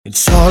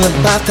all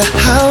about the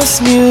house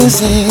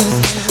music.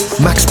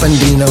 Max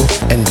Bandino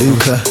and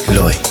Luca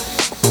Loy.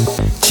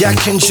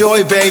 Jack and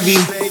Joy, baby.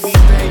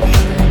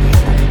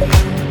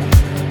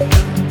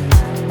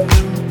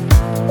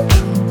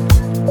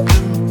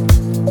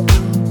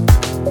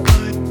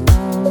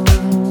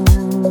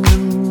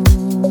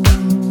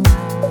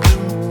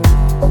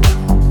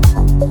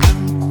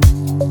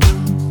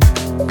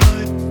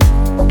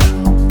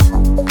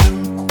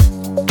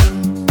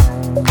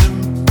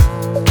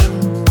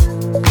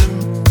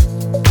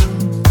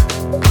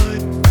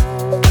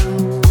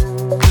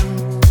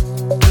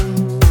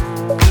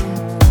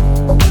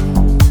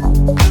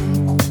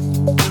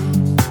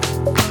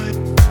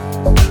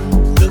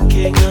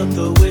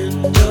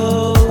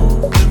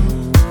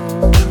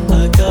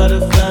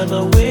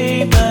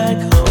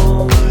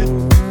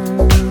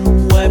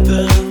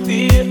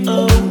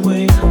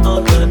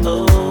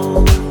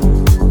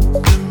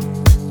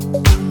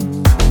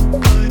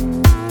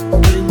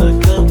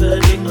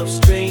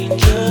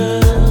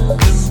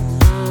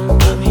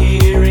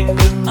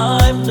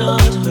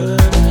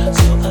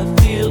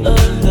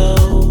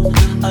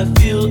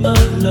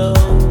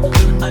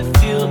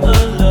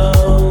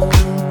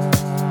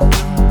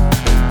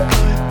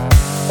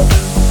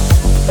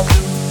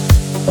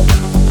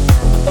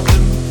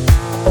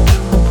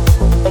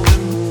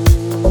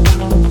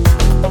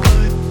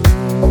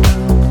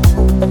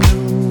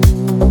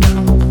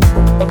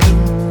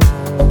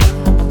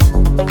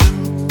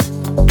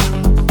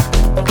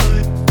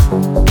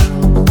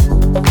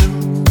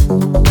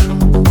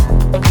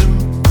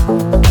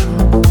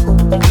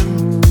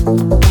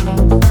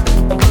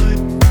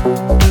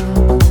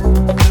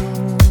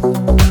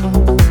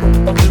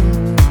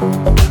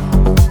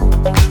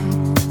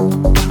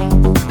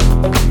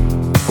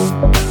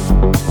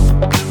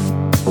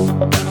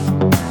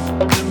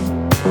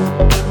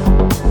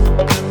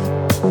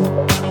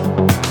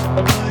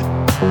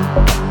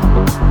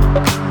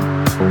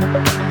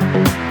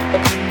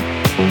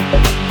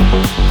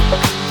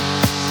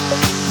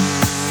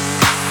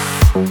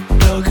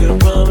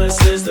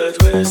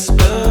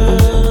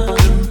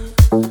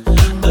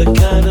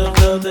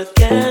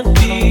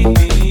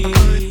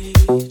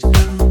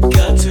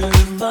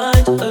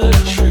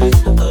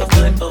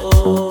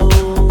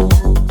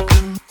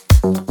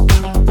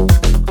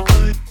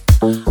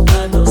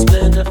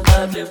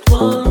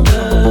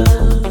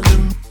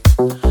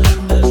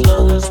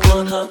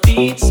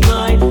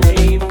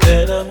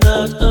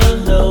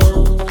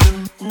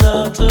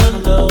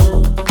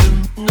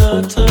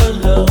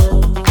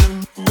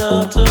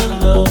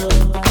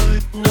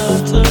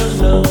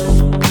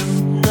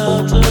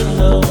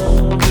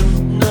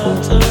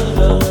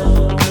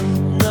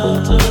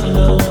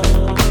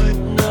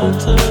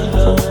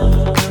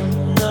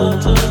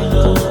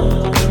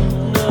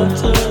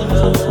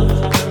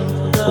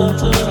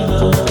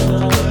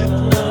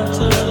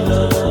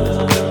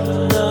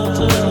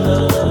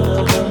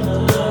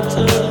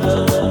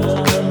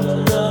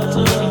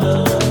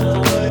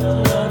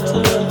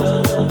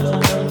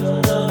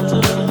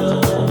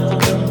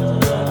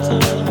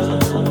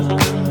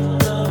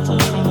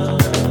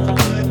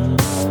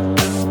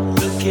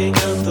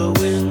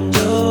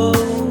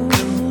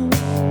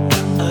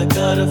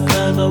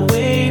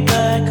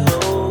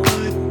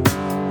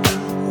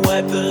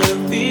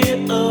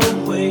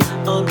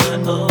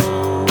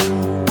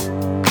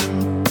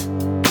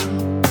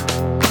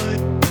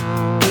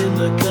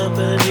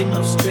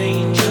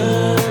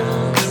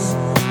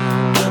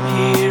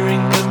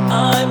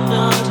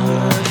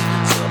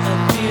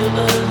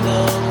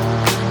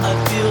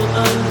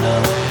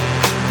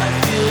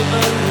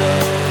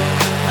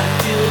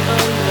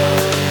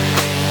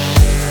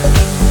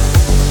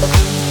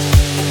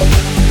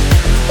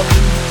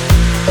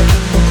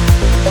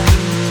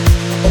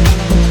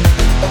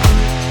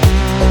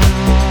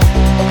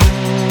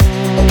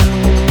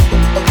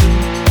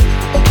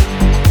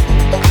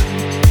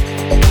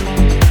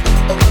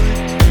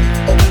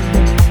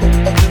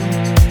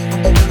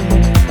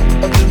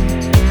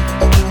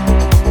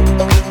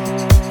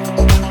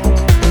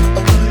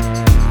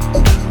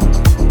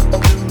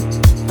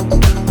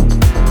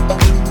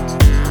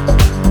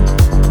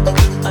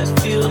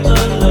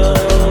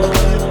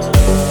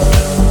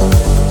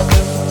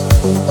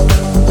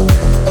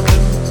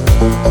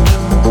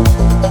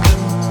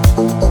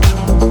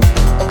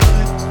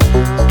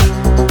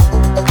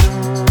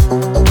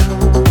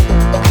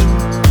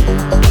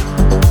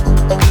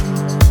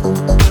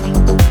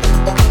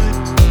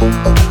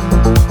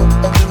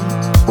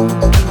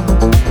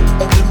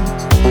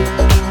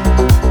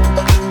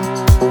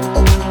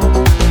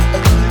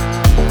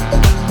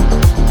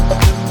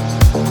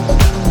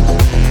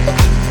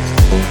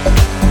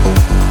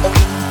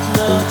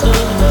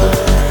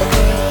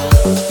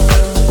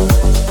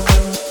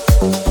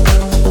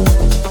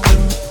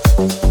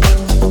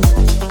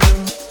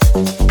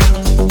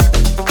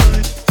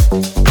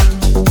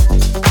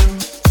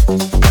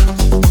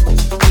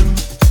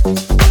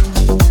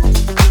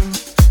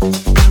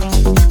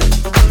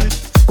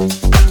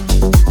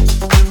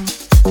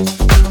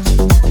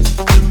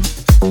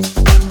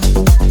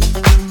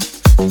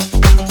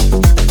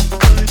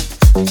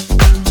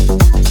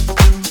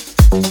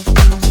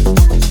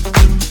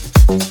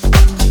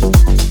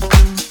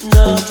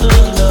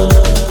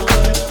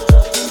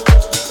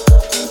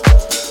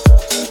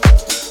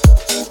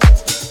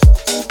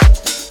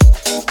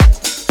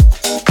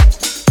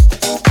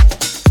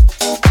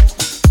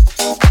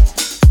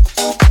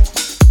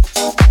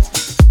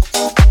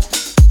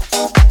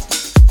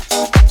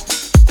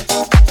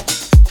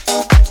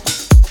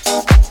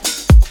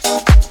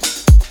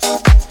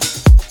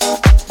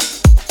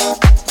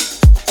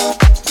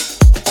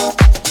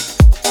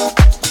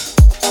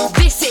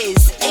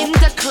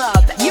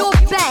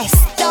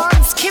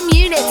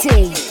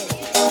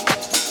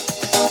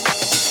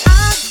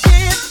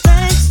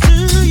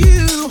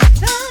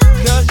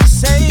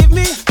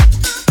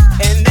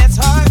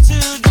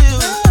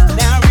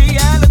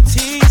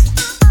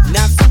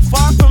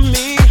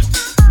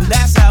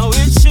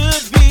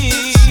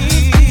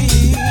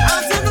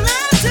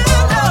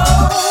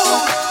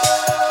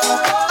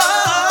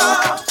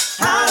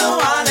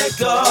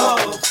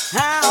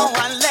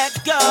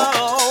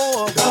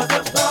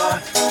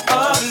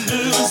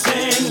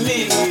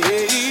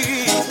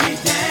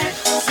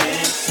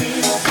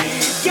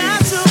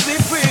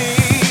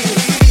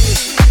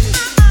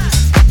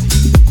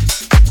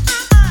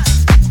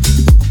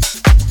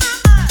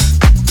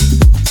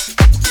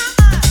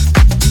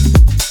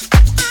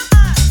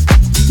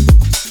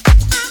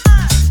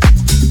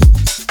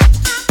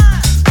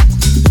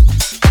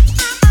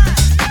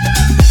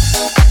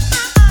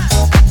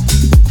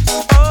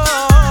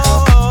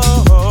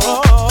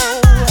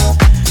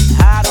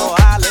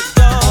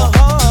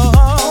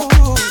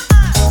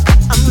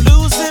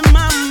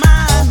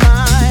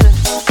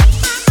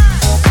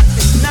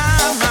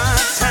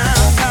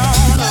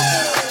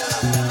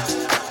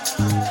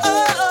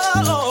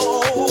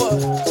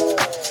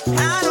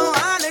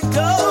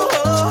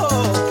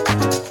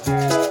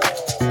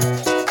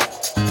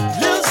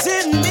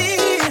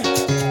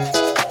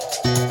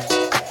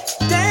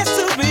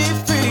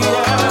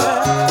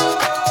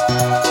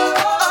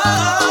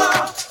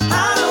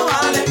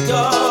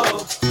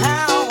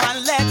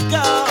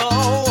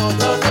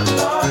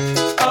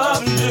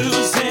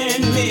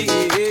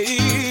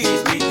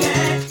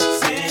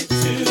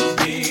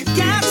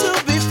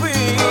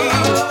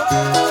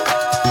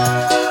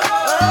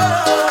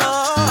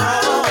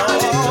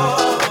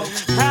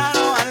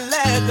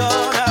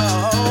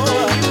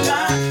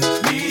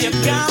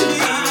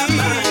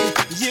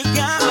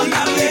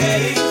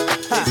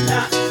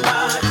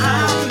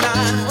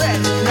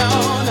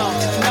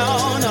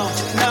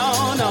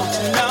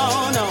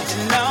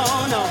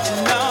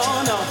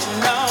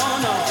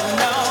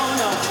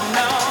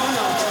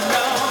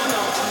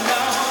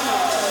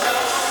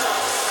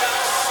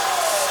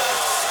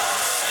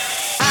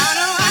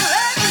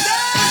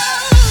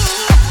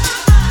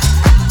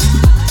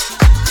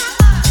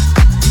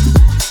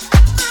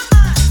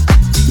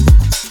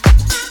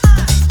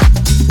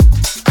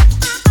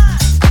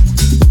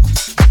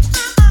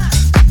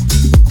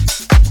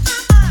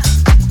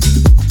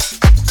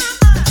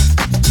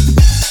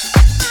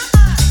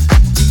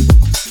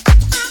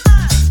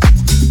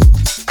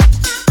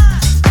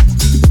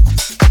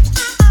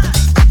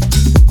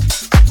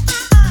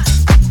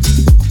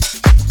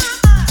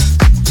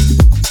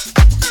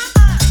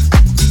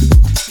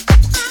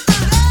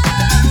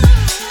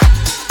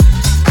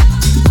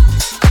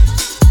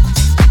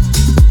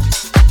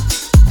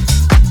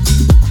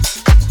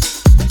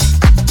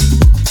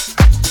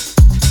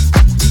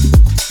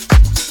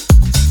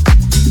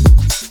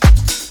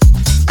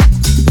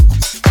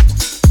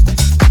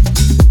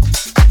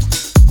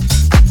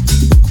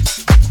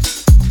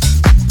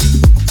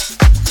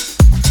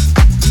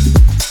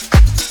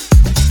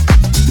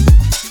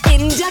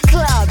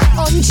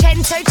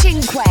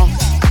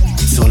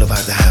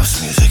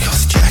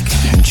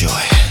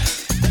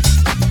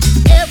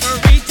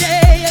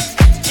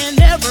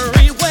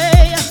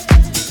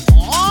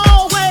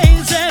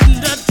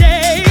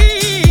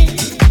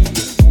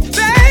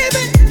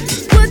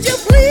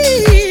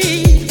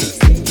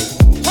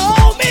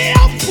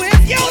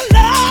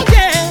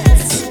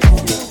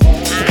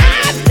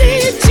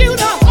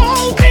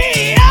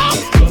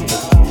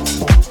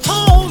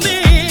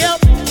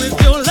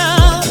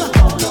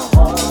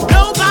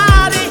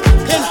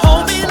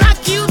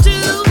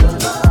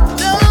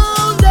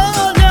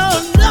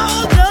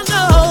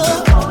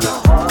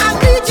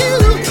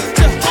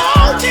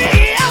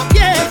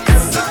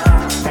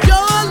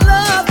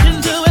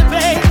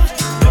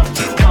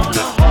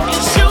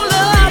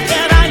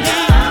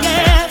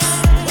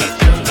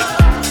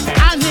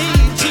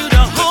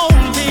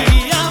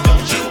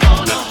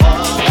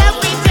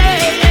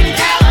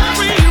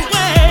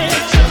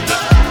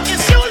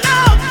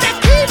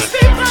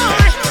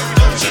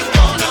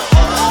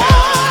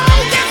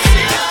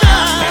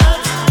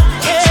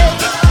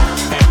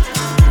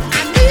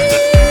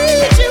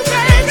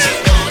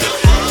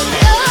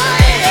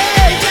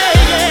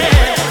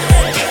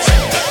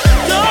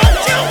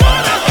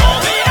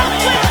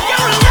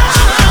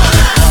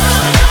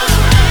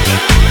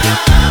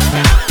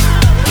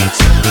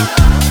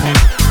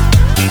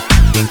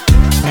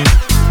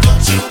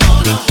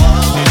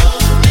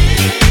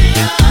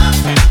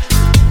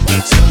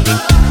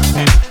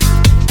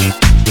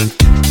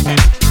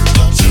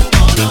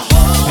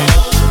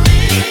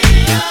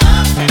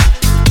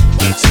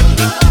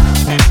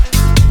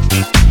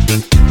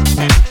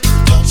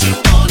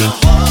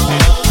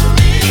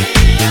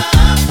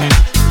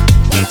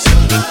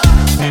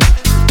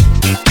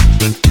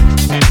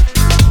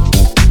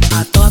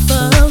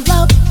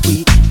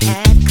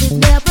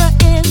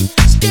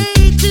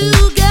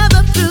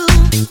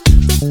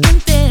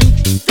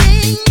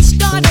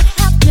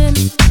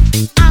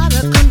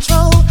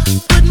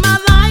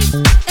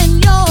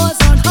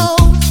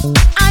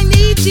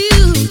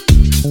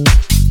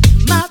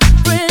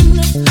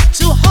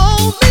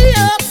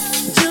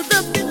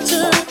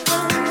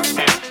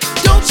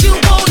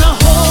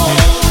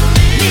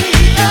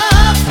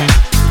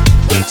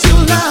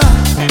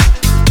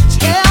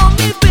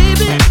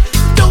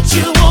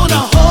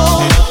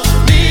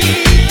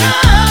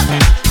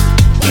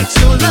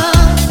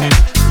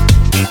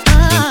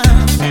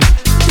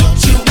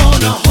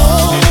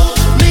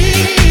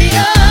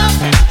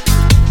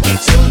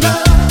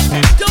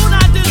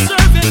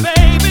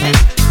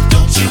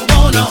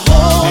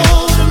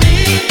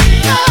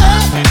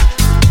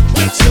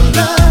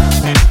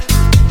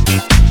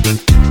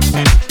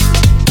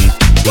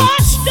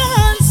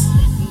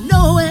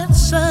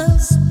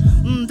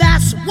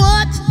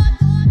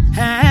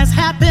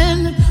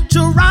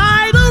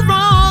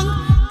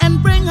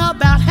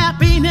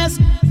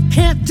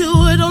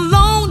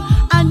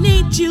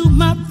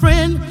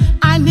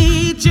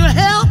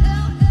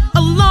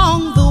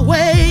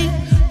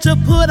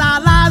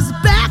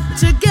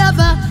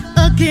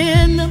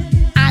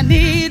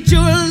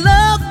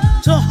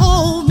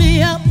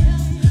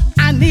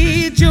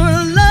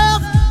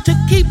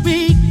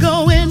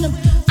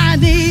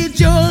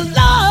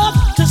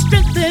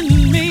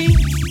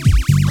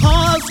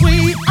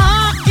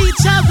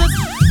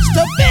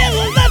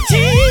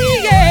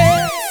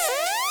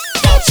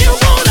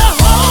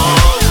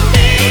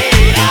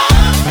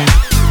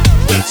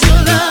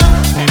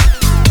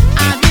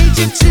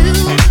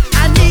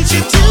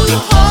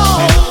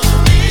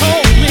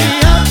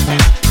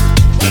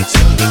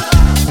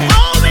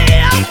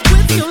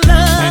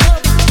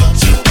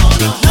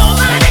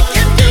 Nobody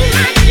can do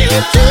like you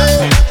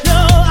do. No.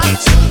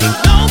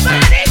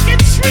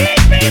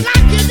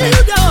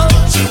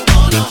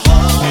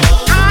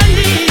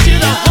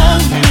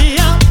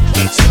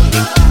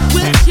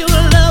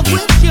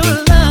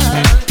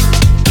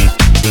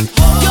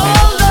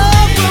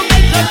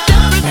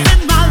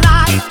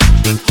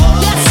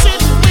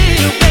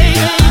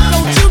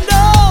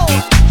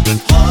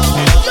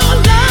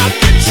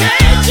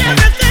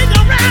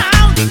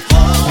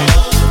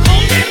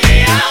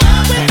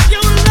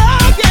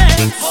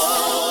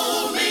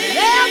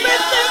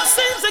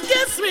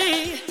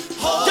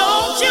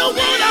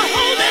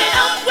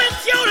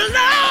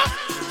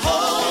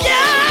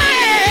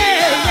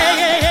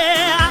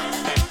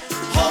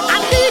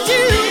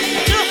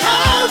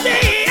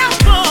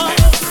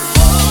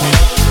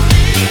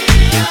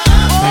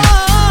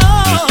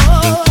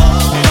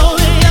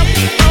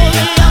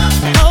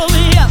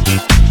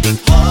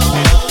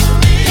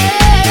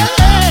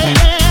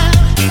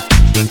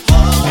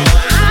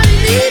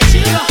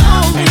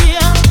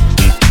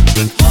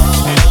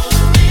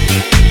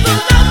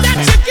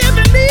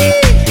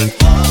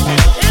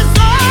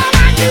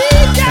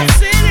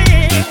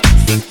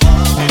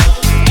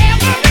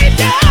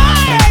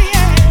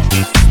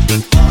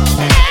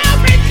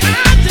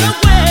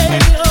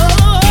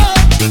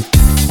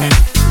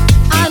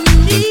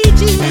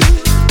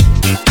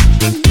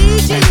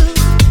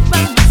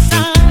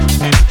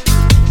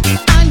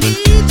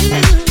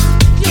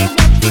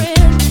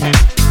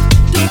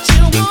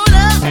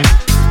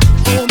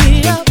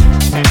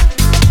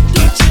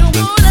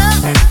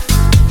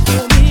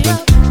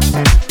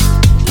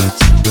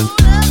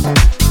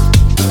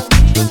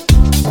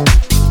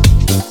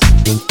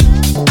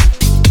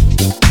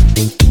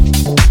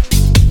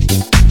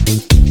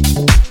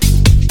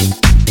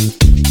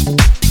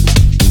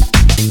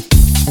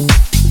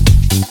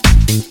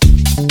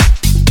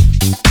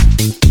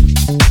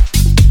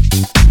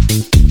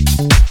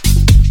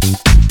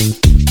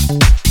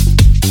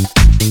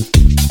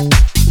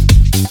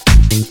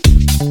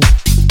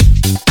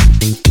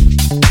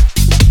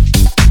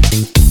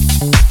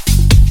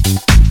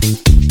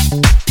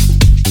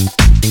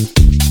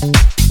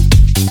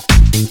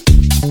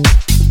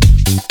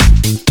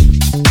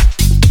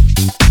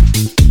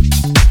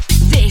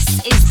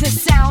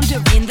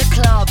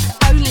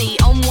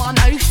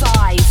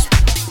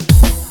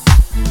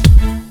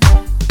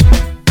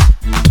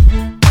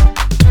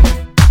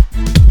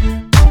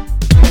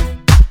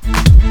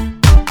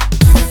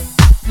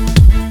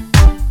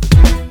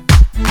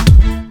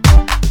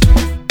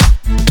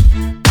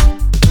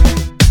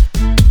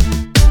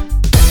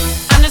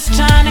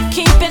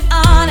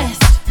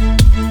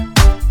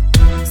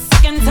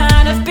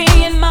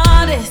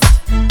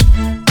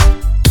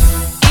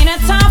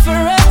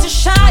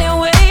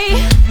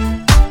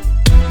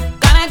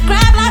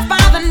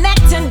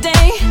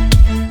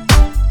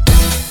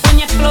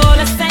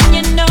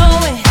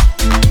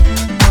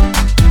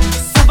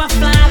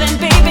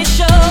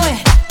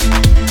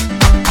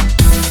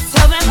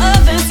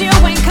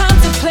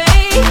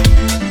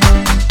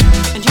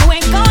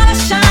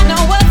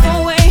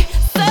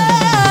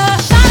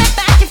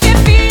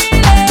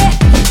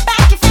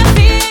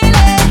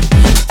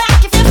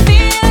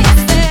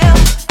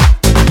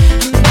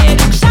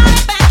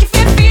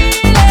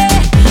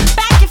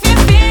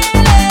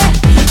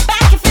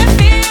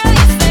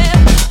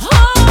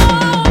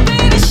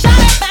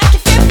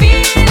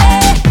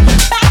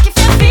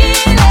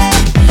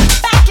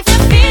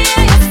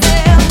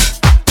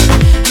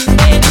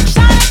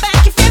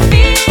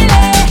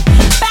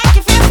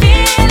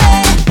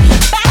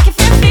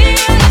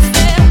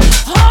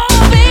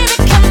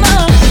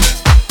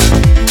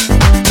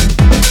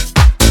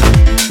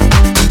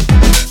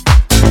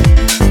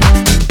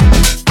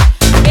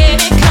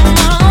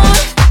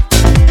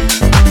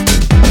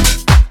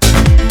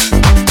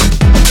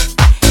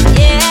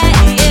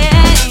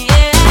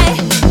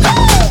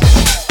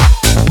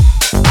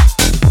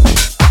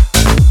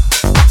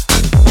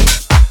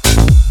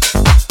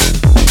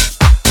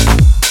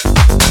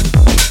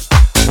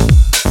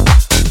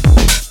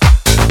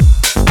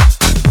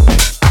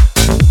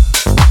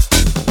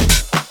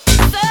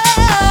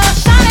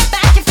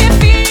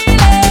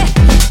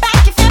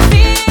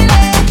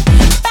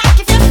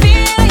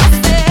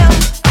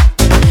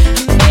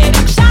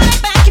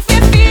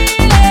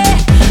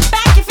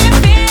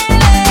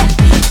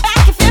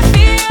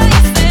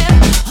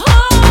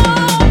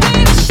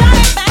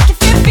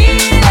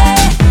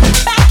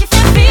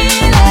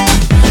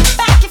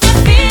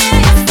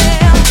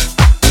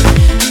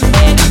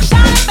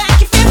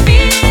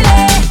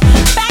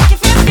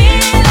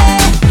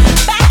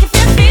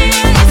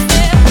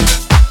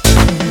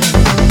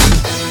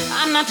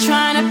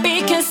 trying to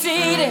be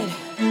conceited,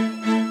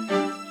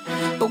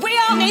 but we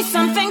all need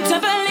something to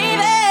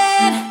believe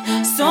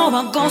in. So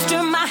what goes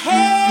through my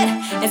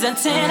head is a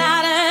 10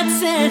 out of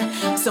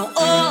 10. So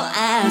all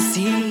I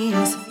see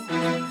is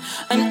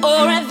an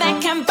aura that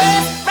can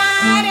burst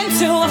right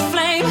into a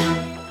flame.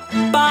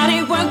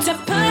 Body work to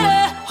put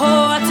a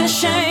whore to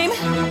shame.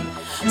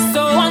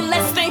 So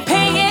unless they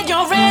pay it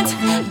your rent,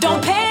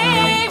 don't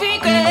pay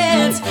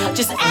regrets.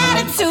 Just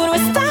attitude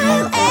with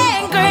style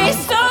and grace.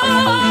 So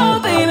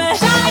baby,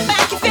 shine it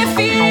back if you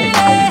feel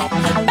it.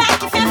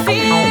 Back if you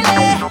feel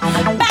it.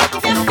 Back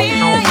if you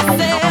feel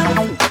yourself.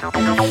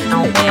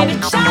 Baby,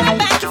 shine it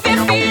back if you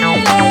feel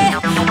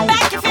it.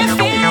 Back if you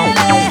feel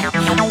it.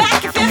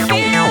 Back if you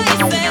feel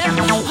yourself.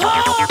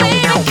 Oh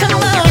baby, come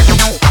on.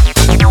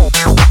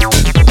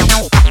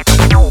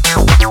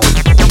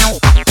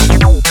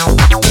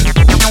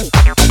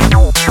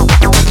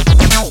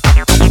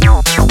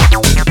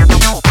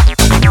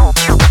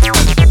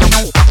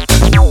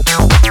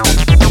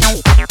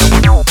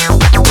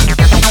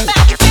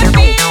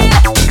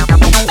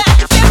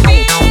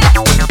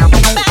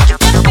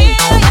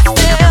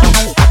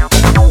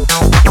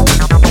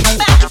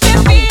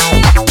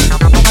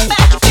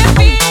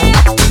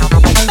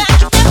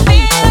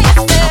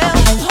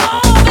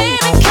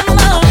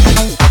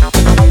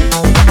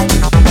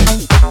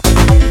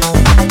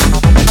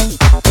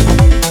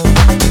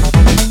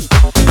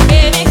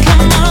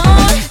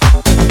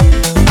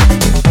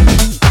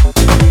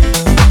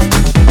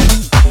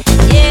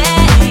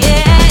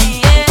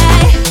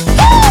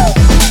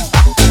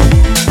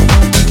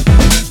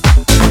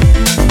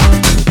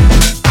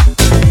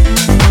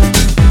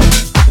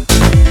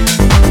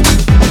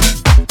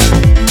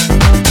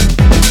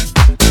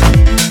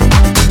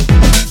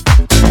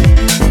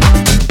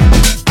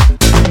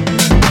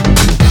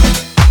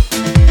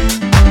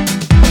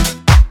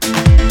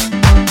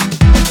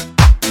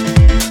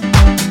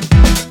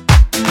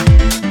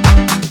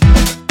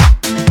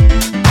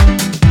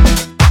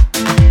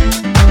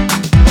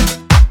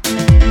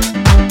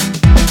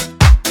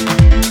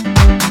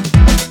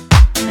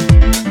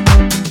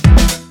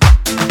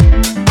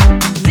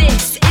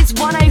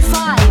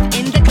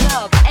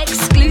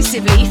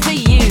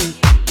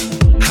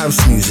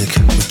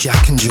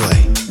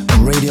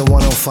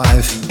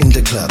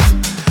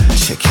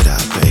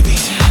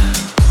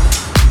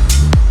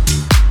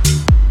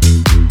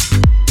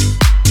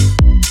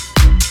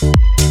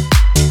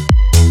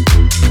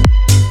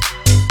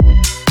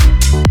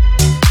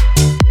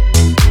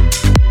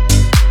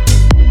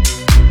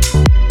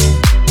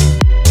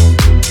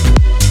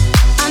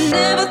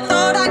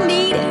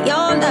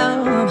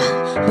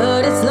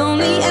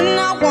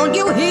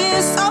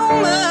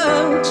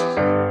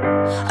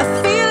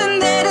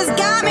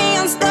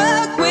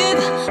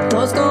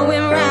 Thoughts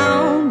going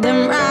round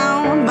and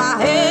round my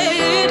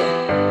head.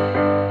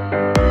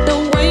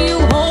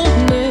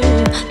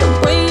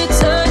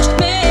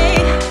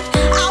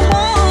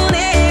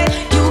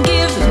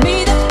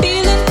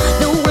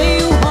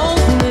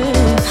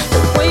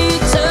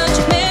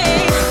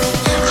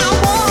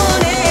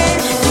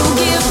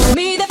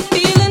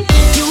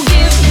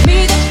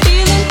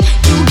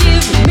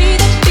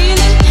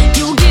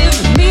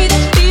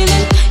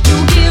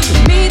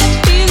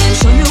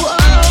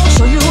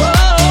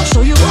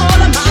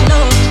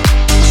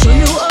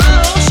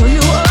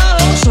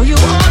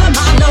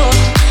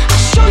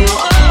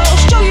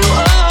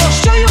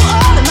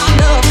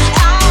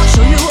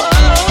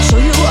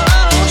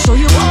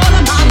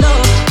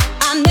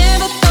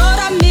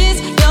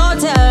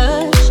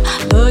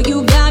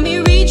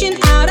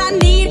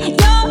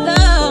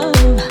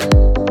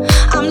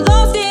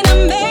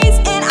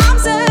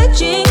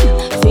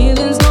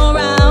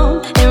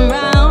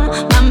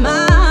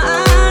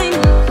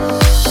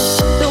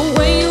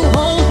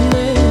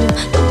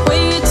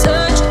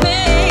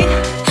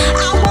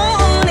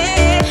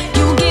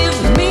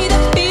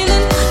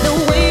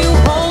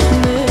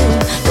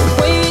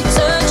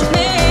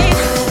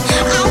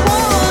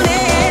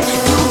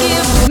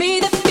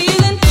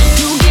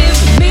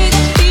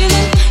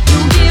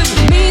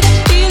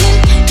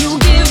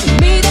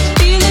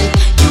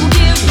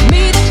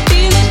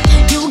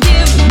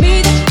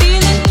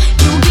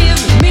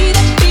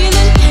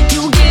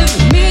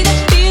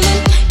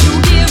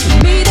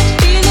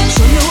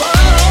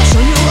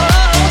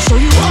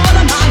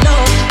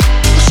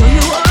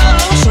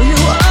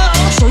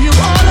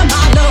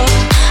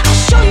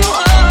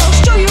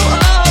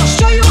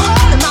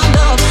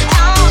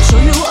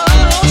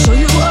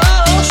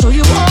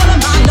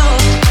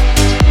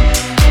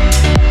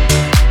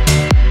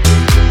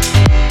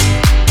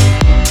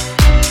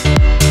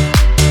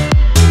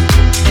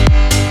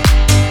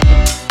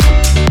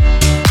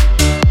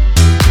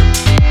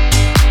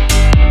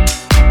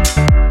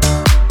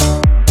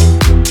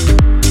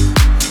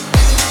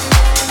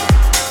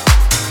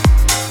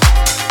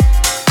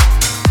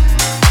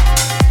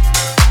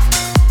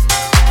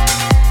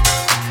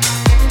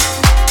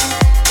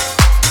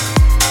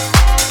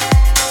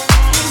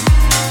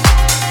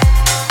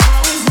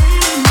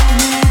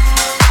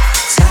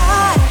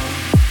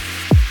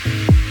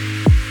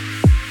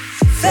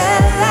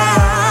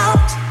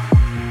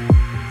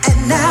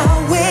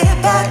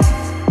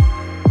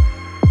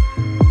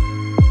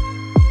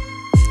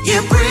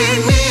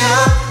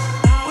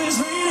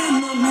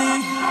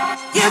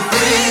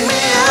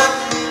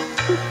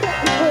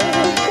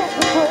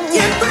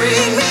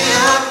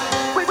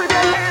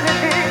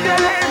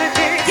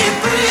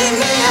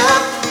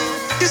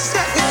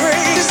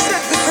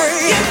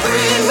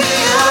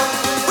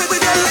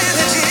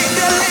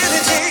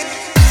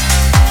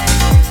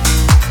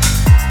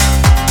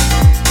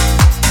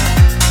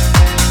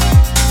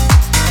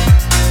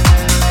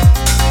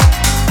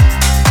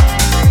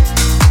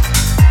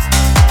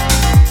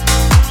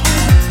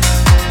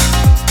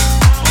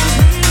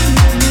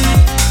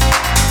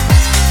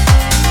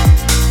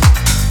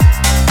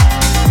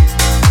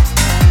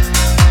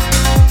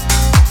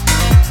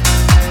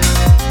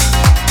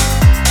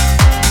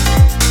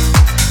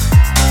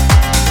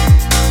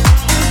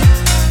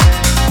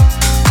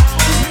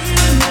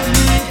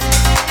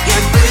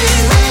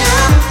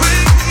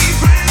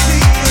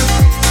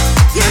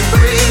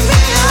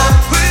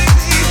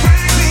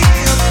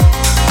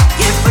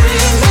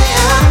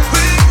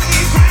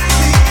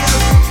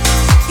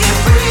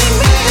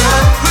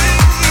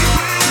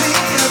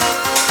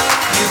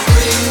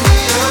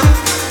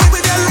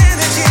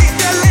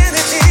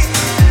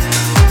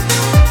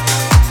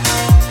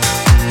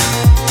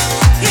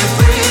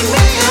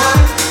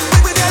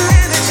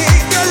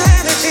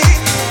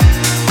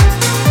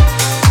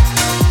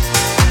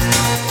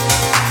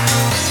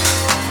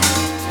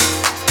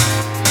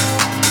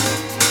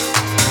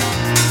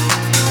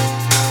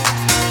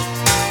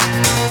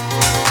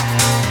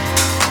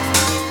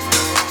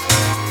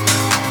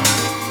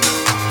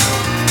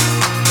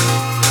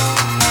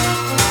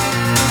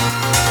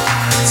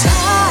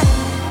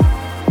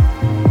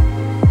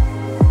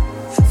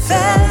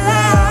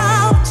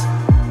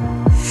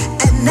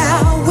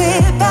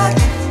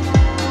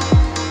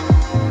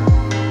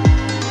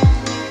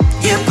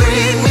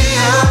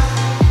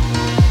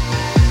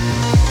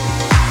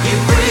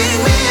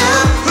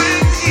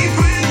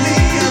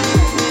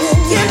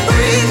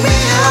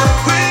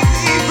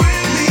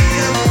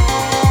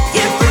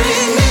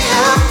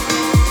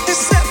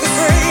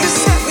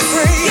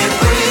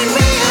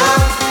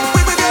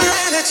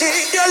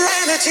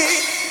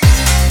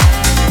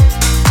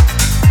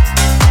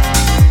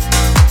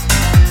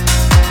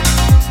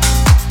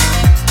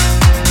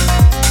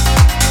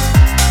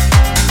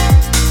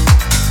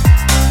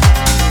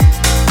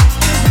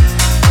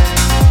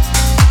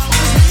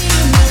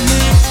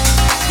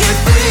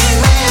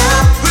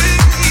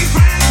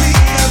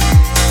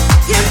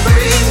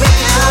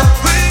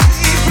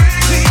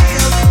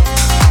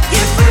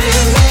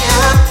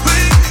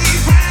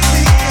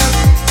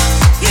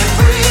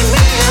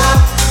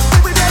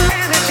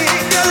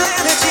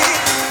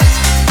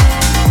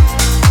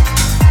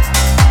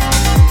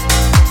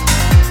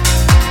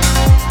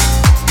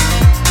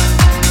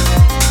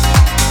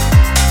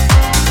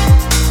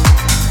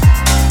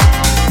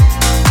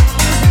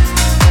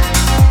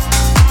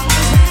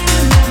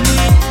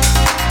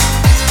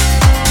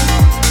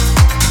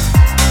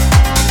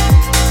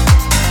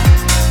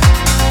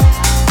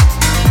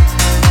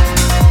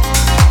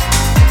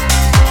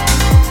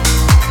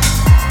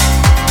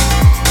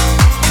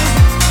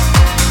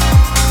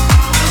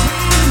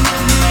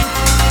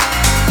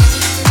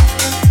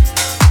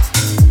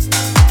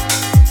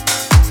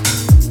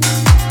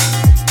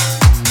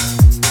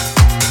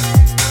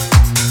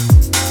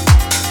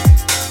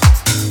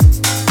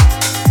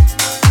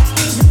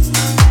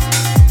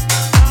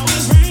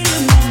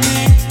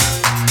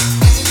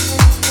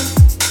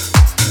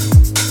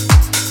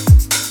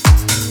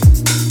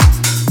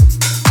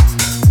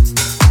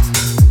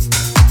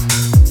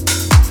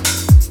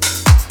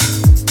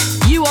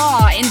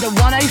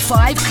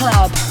 105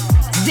 Club.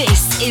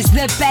 This is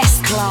the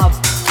best club.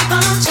 Keep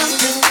on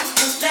jumping,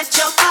 let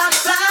your body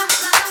fly.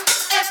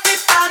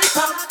 Everybody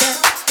pumping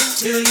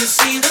till you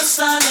see the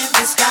sun in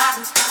the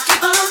sky.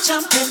 Keep on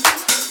jumping,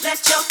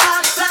 let your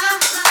body fly.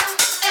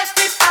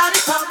 Everybody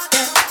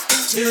pumping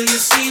till you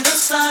see the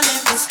sun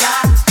in the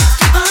sky.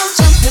 Keep on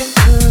jumping.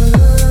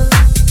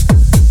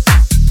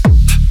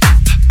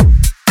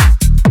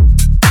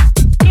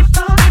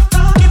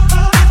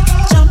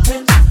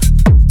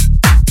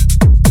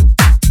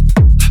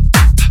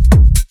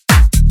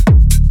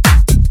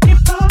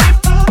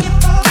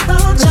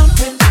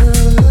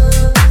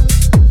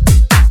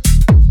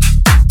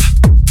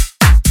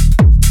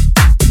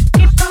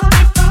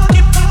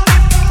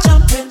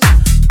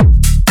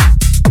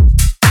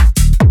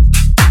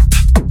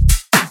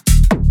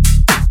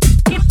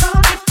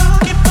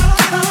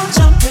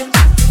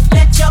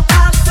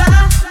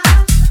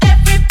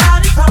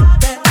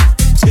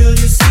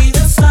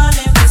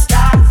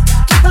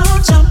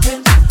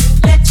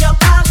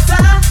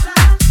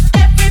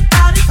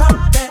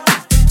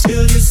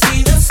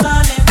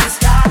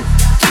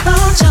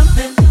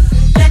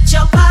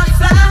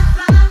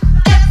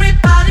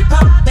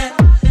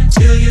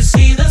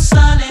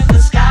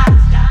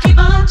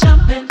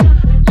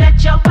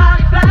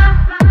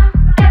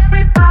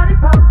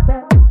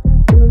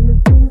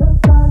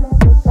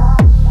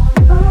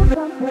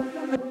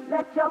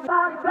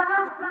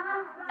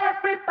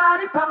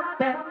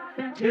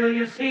 Till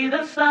you see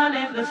the sun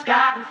in the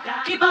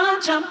sky. Keep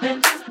on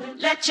jumping,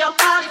 let your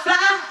body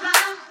fly.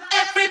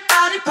 Everybody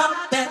Everybody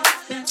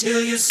pumping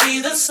till you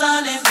see the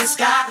sun in the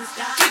sky.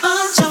 Keep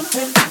on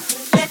jumping,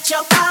 let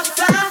your body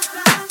fly.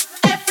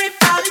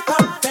 Everybody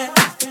pumping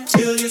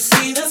till you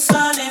see the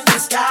sun in the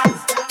sky.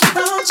 Keep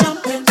on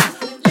jumping,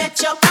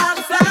 let your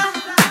body fly.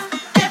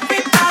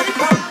 Everybody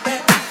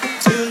pumping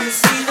till you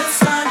see the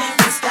sun in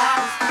the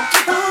sky.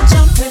 Keep on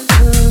jumping.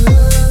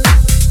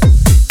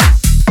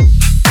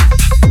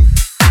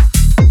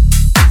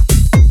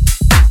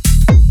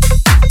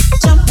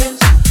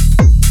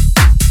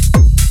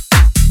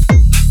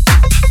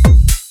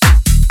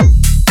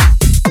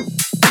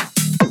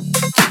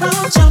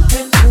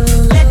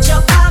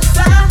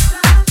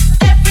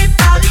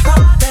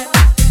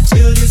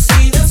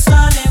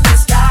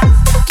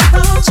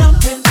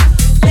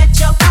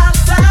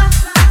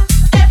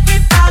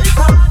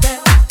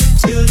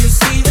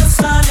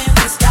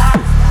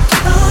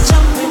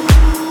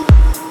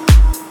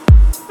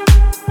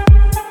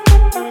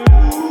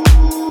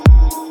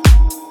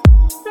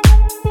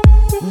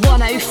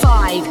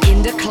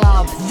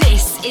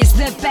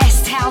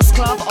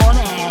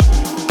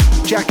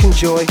 Jack and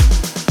Joy,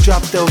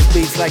 drop those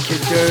beats like you're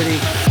dirty.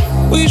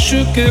 We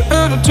should get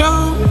out of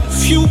town.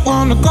 If you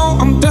wanna go,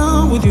 I'm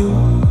down with you.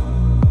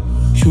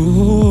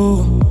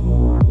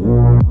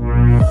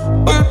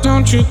 Why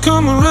don't you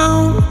come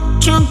around?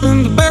 Jump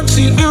in the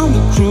backseat and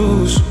we'll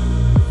cruise.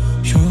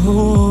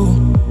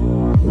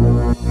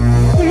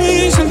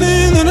 Need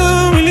something that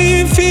I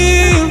really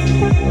feel.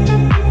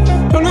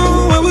 Don't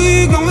know where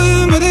we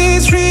going, but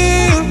it's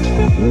real.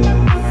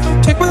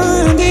 Take my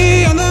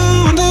hand,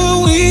 on the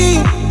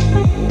wheel.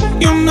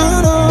 You're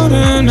not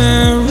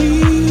ordinary.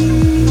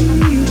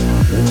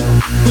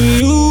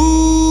 With you,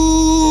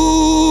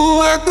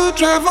 I could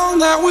drive on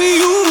that with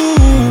you.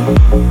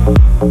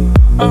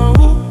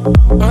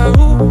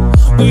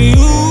 With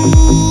you,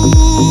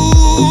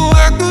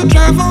 I could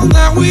drive on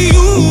that with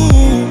you.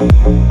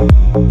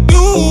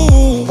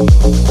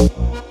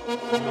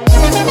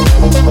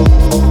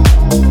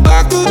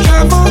 I could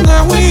drive on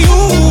that with you.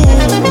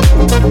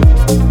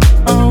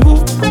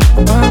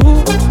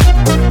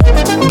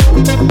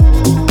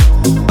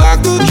 I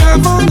could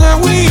drive on that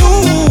with you.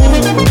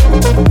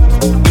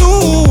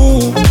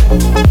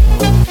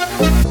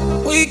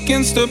 We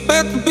can step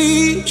at the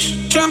beach,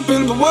 jump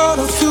in the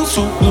water, feel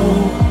so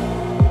blue.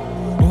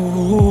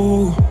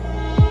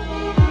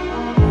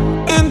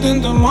 And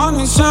in the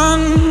morning sun,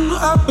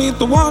 I'll be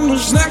the one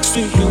who's next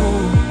to you.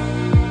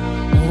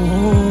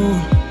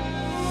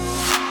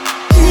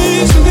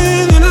 Need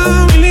something that I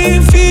really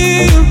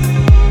feel.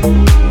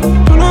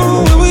 Don't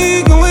know where we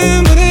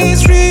going, but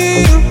it's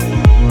real.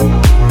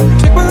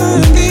 Take my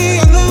hand,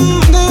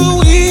 on the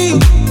wheel.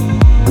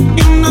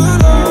 You're not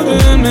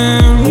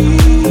ordinary.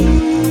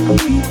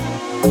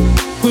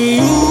 With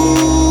you,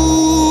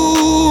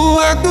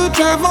 I could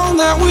drive on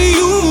that with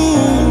you.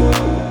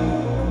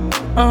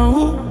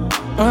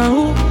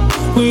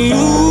 With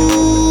you,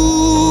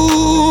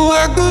 I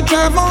could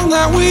drive on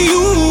that with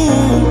you.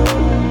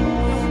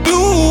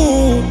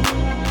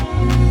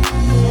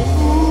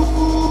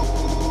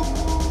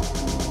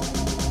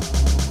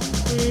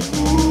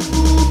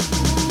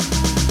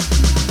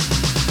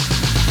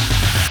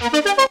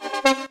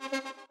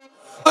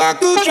 I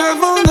could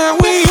drive on that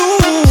with you.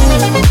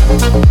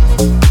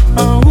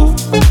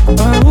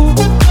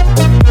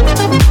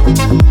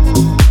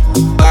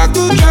 I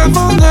could drive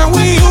on that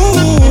with you.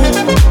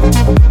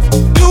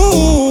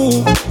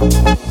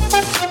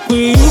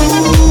 With you,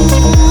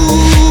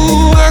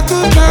 I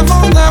could drive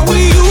on that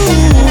with you.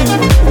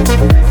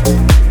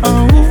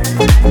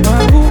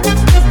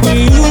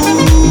 With you,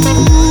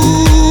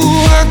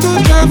 I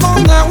could drive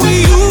on that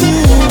with you.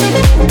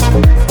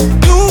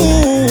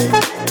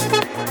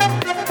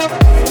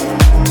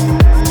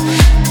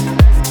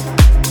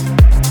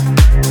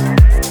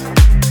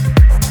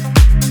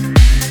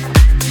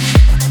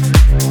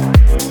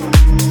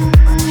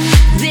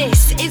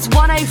 This is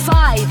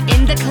 105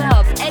 in the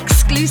club,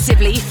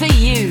 exclusively for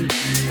you.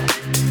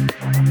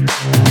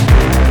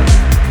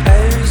 I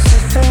used to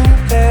think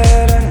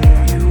that I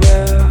knew you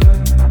well,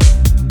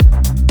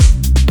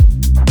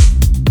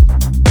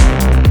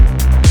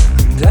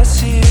 and I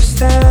see you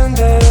stand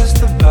as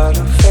the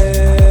bottle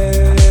fell.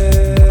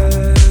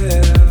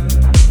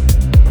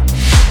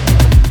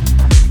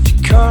 You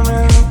come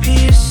in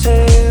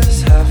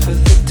pieces half of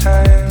the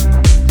time.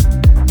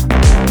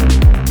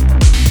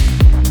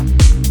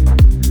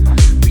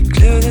 We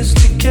glue this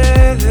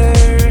together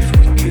if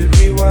we could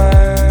rewind.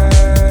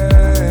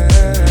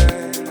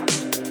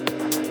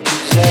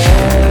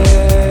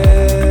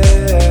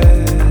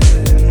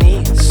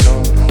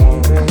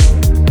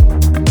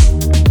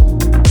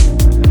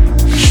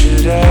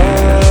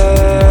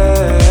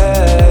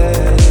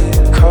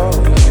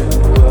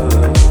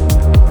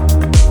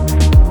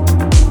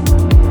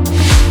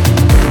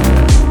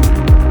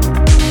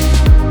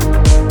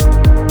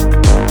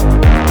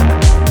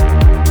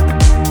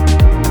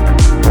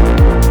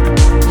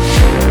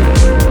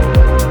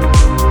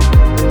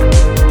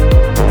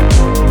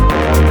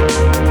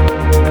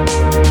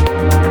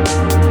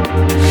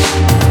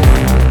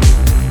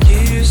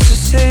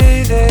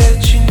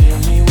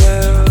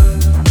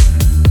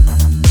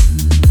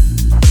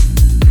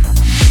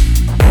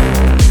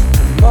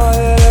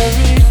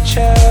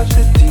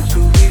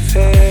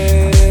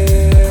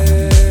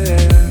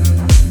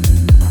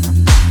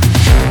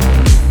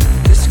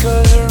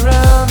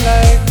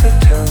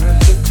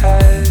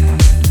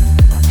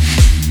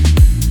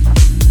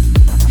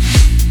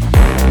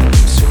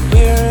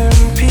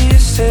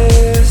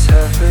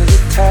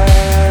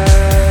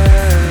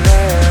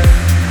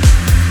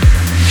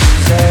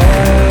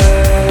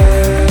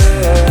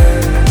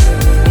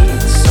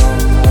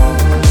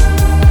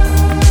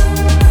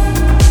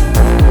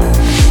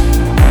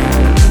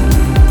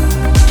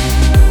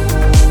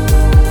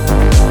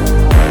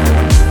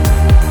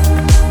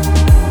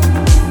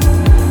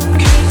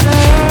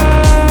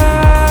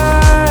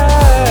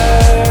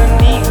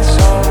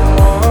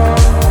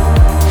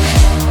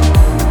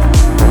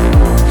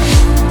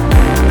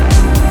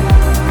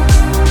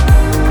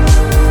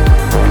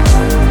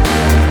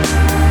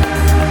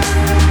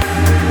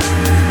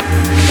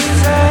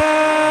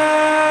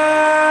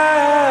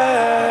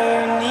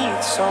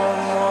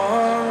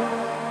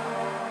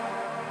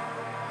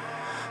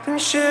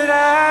 should I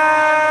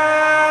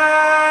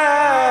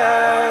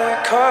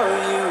call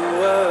you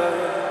up?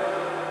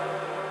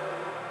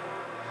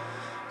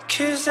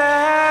 'Cause I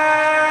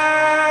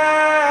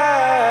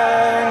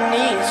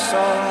need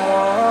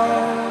someone.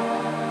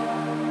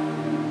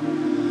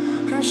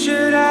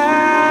 Should I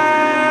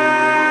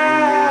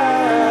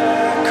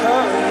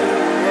call you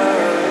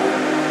up?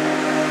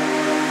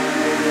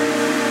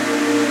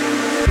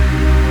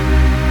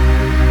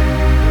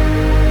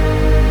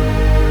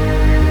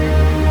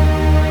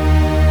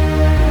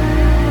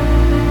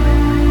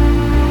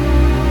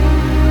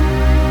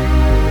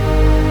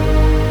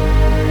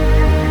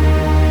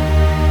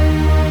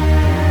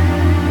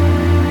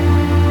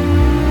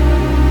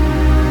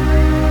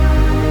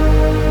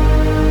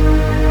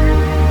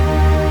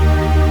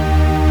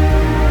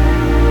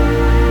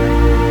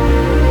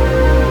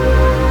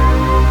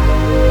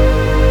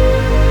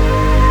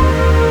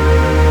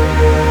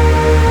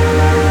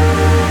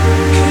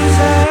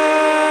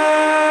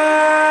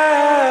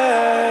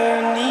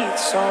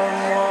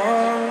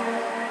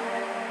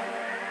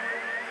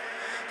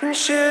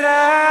 Should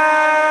I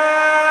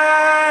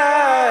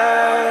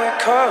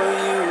call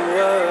you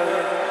up?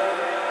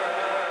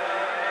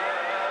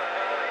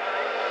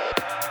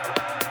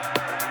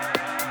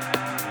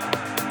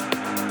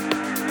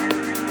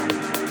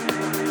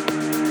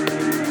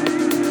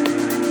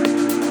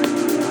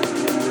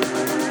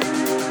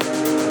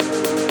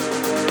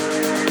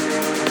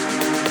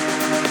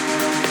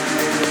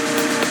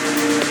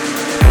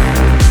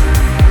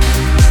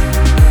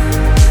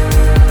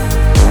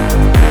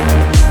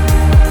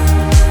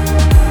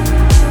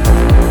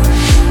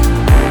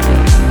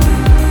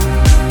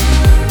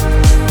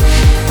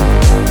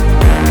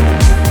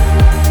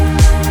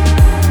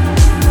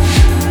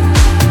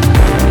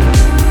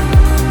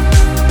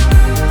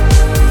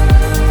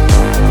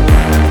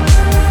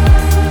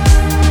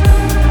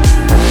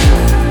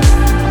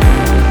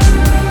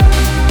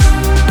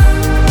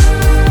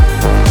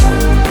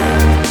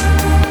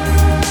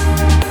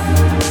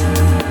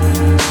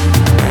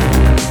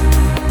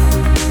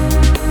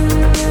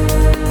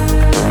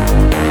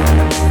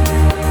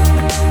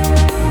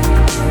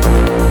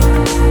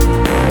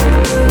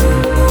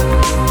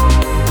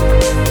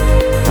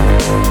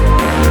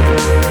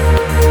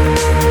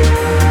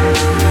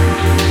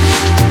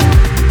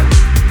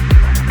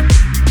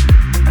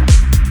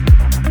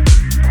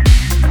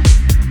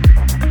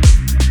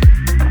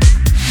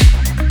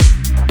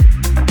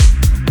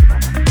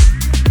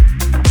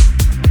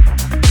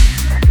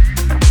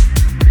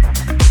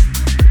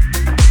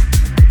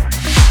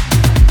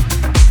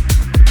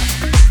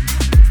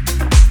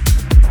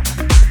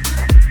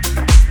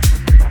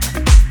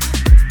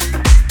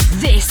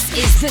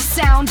 The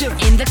sound of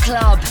In the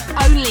Club,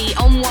 only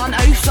on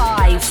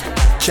 105.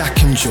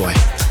 Jack and Joy,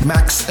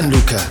 Max and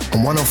Luca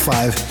on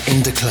 105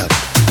 In the Club.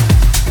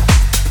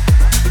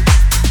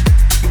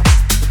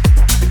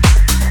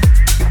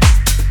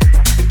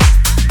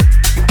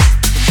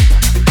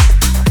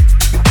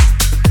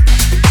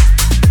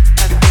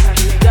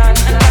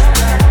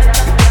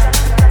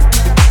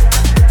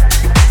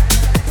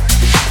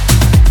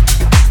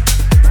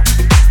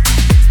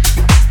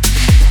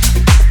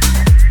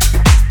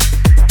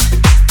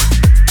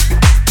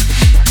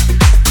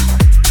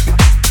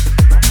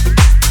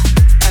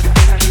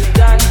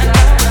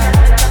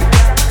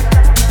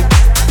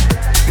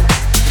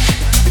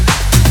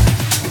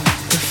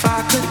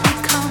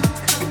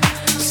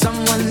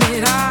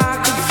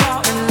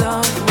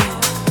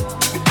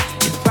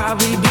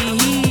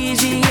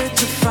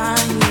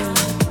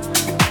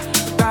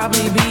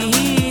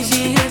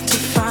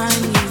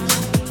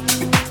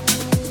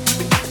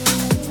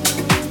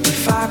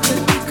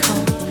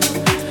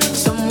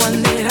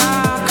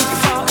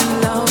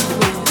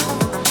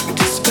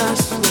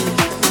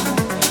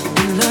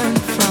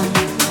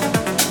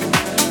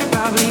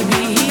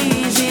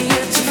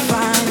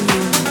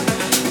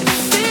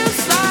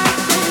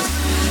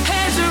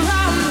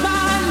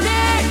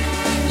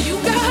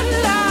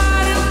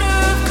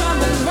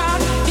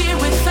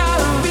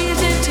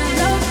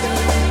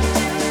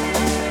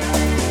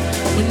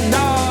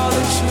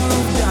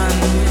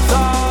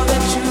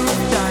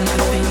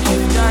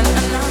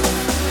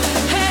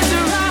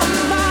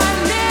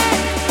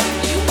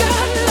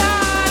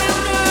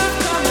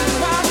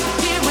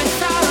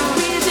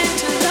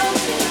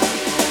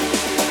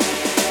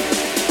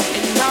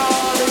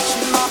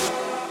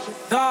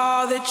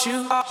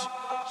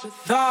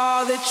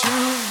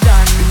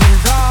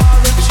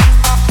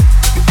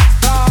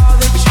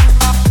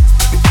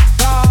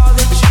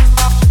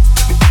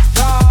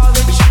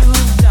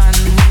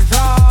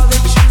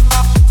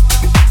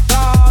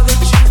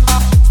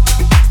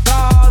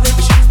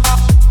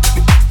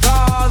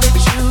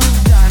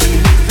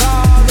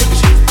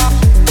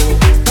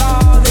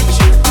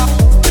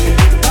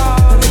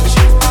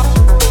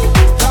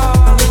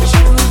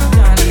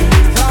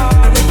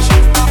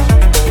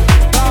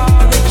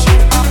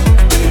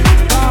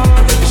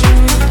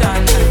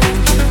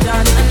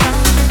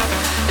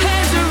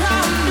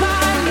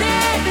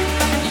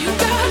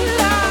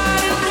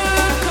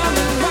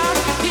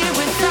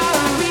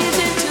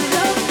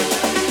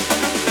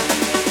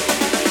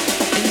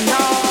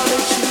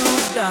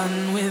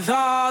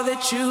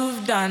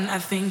 I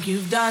think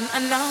you've done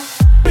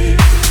enough.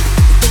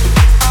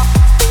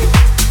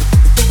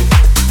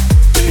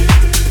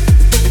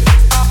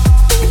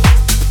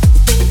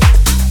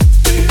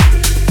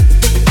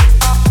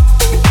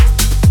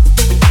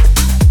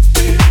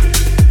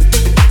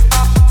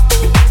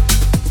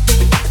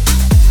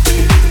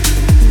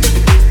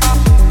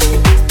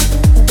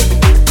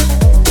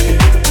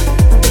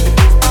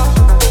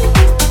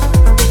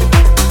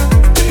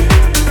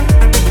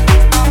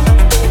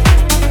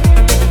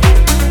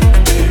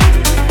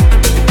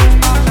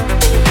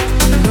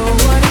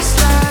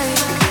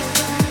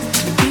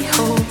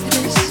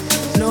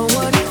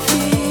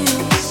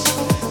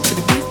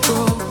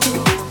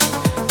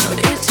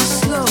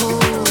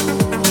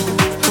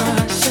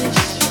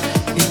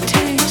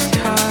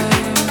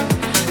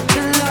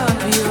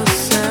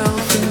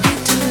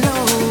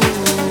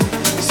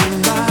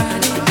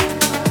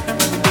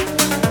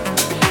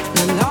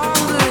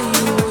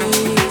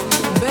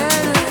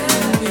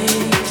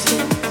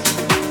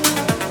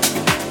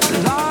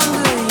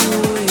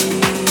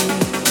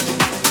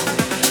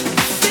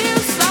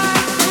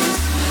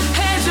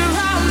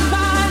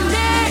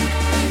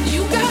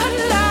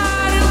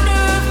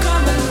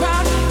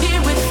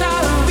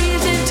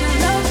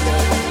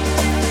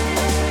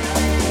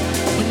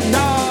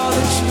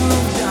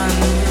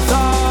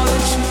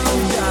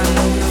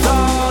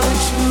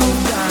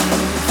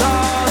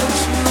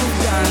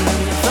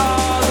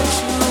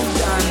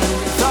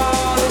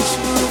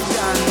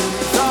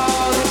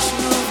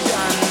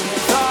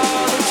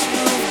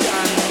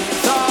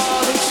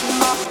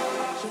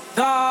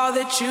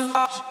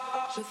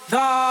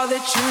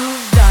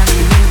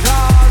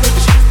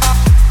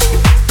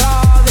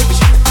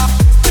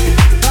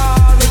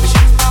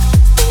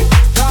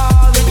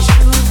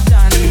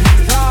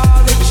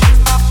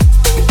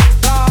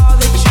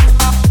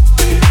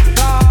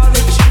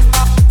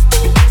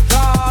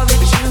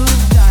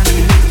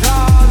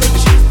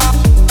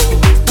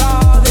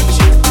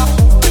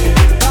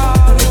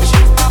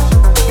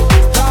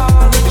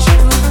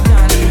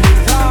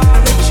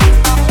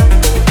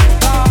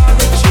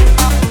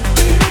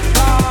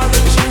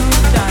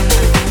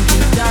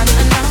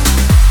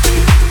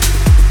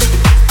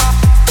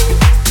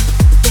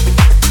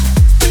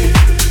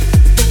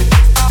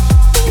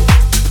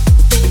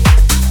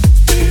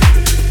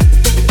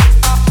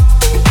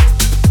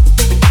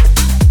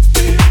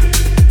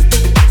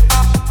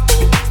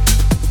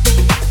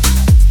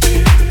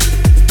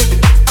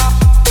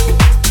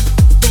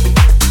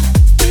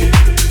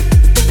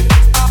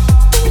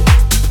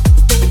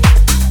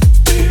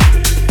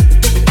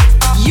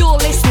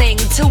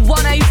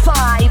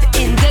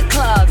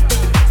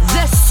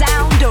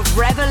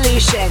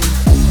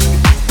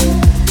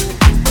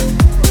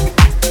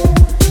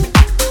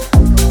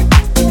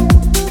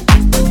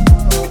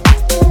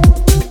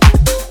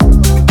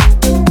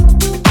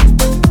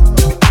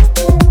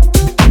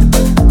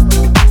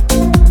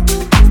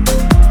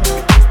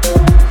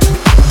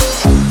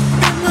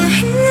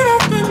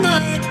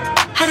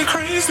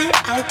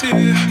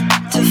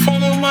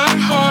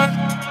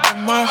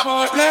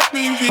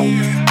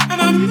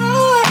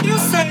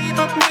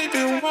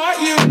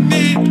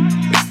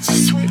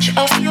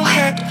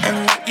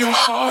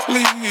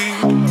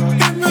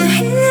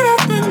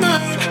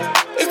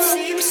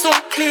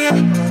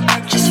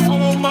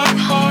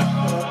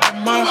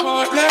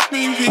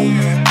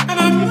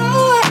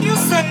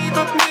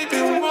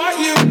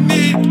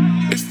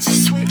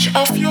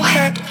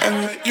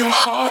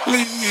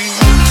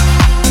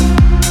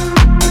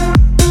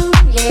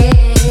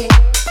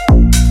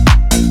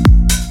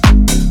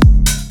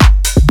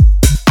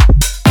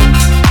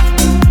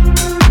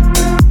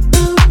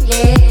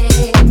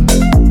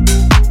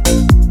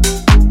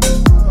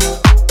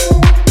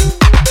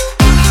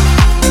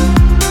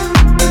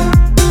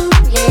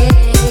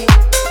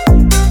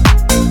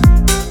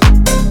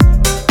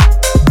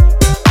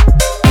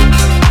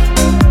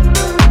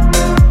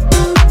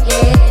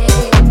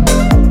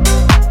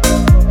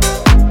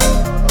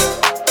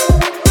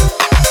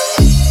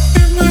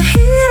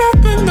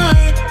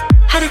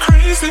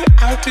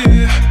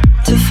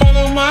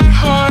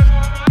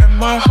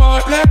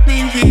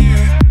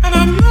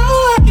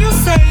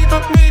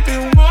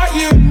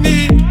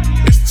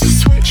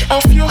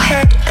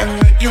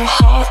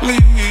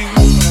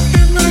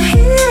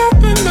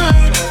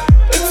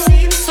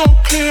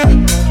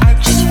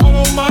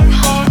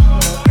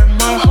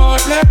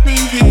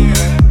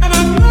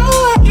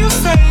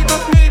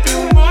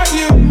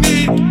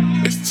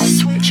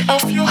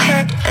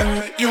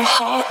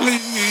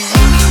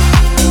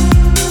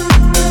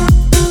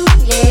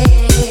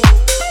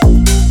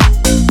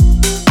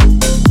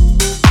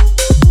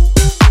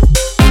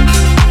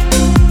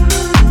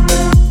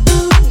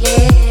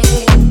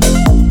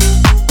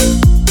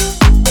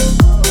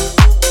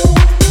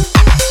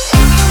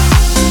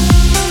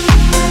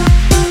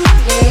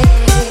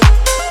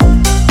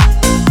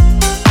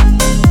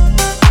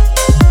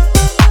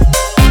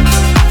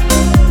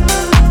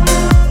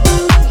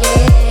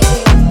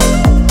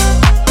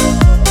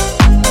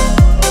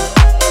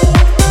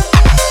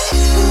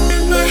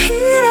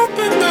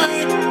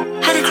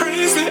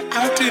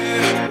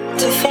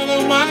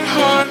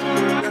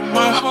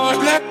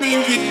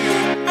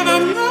 here. And I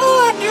know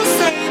what you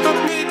say, but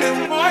maybe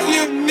what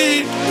you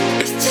need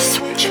is to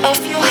switch off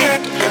your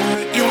head and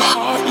let your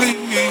heart lead.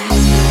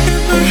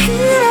 In the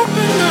heat of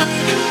the night,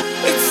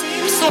 it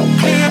seems so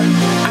clear.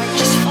 I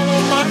just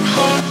follow my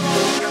heart,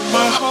 and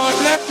my heart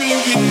let me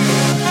hear.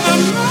 And I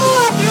know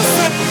what you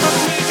say, but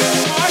maybe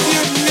what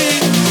you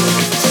need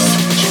is to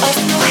switch off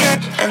your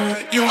head and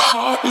let your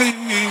heart lead.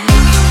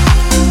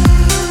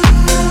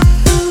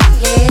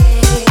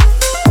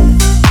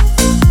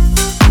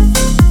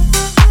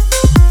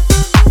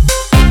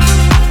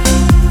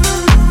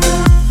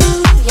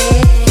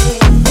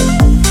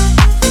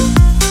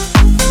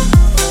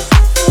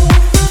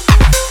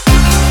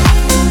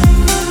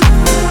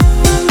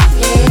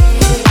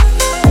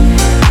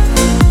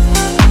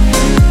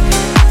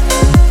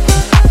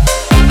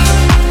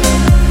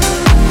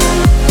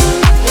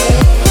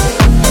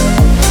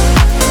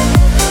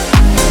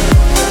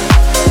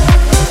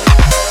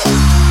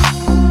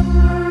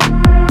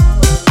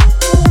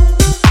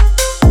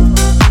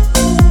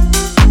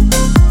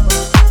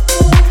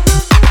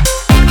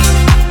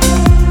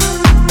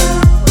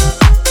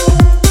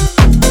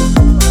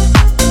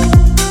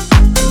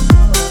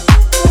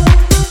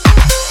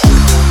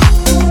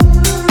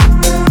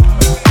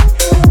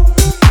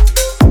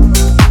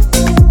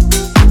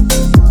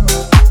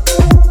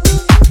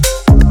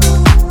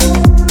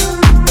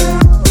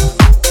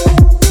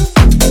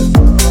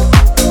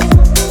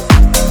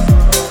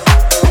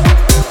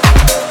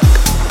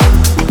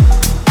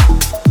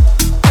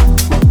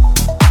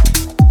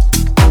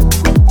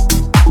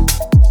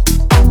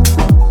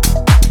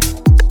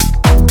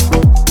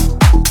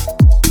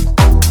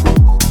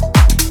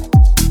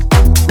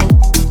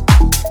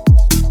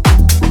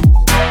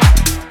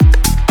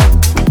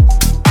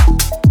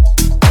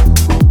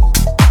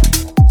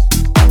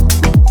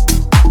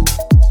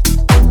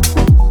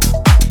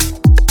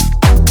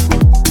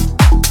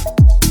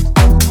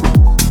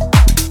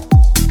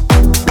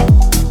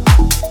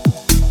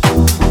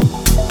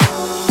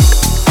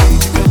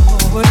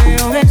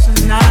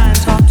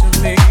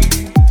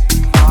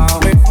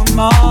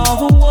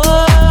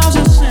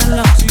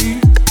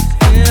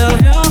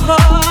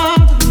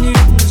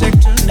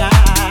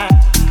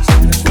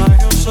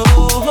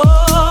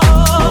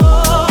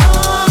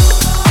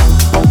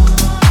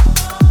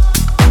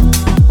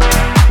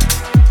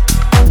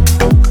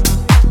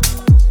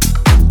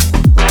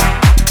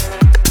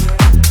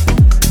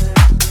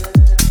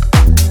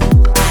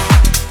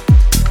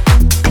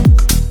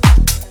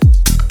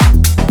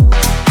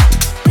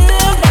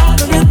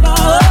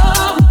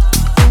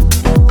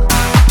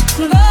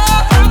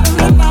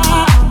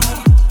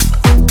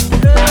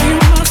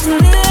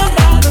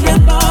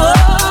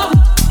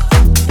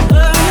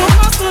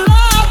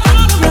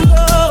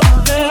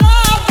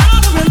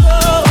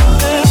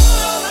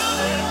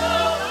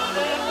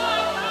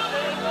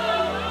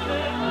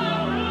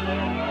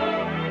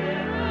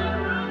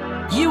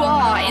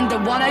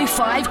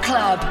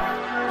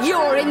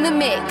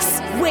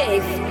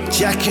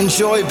 Jack and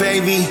Joy,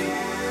 baby.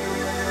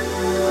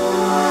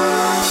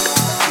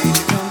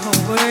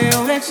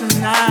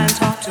 Tonight,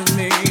 talk to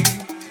me.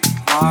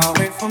 Far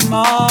away from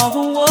all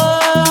the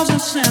world's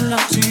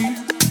insanity.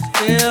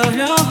 Fill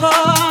your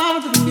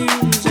heart with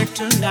music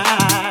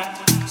tonight.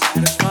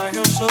 Satisfy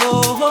your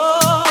soul.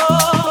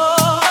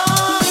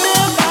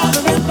 Live by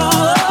the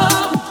rhythm.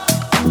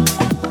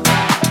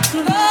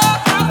 Love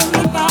by the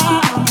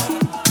rhythm.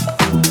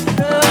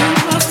 Girl, you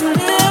must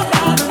live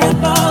by the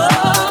rhythm.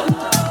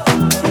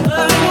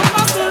 Girl, you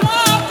must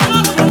love by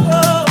the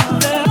rhythm.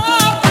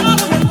 Love by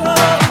the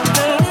rhythm.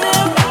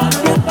 Live by the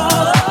rhythm.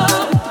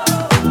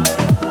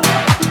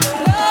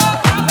 Love by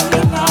the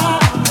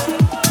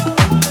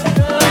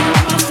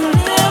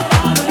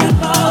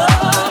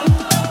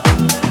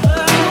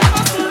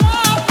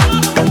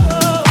rhythm.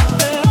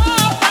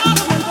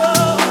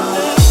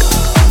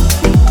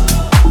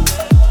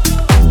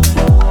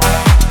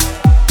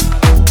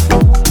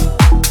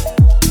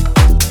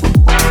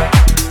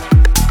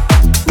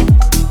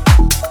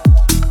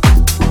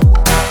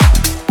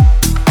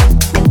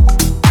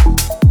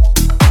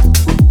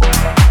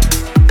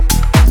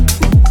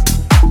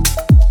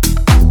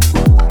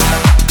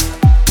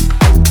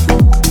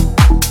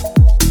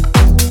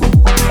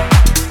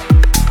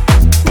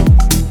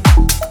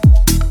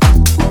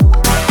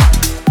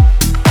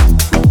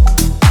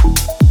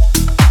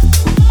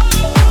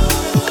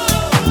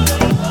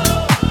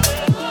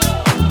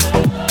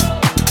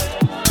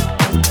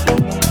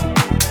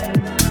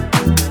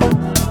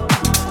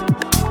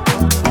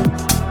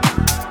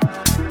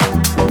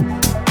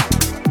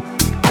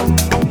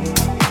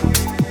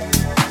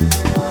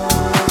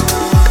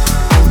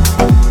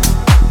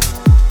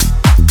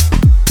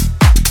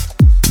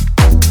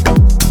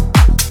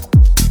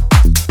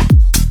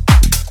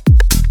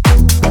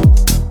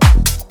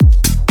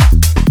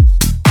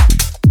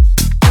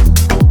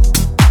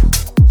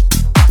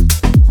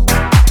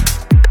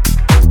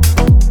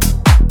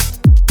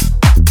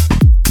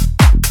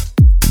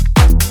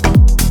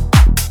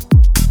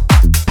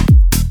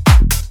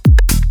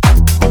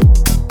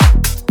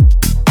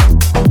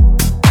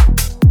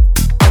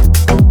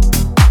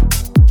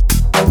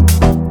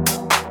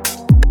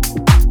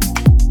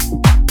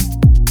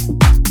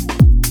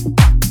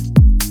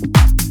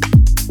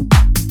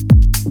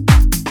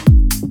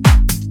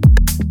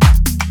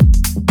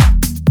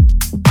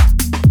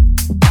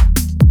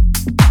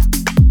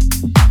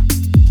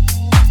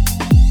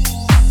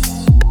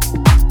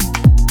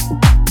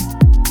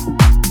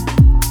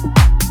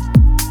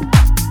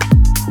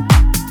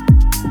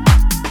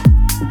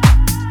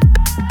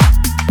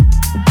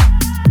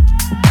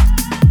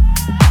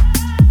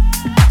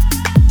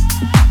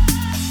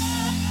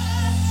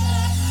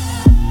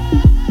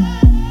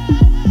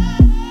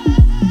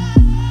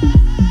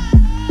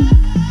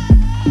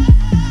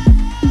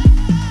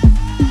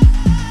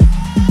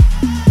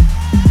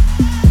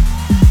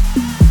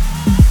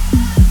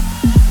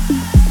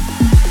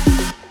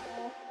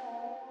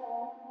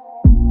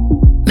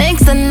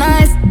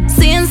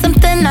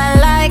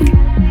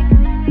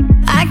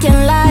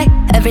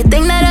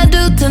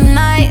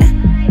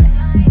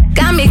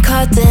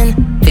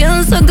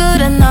 feeling so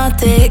good and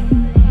naughty.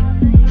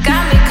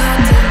 Got me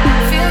caught in,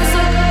 feel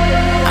so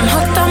good. I'm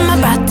hooked on my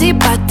body.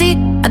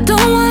 I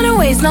don't wanna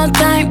waste no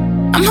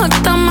time. I'm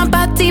hooked on my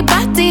body.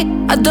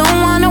 I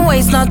don't wanna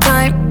waste no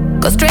time.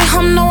 Go straight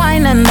home, no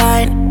wine and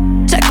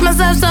dine. Check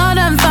myself so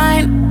damn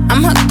fine.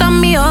 I'm hooked on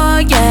me, oh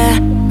yeah.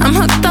 I'm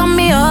hooked on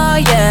me, oh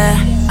yeah.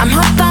 I'm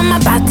hooked on my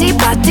body.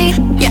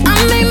 Yeah,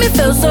 I make me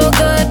feel so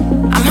good.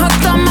 I'm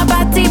hooked on my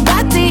body.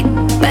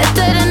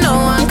 Better than no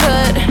one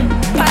could.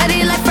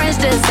 Party like French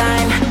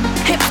design.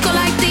 Hips go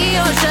like the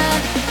ocean.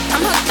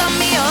 I'm hooked on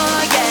me,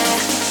 oh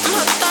yeah. I'm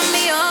hooked on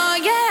me, oh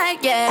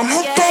yeah. I'm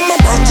hooked on my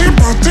body.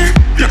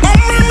 Yeah, I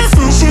make me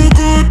feel so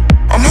good.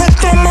 I'm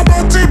hooked on my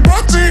body.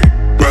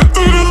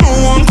 Better than no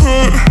one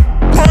could.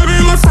 Party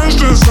like French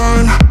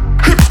design.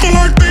 Hips go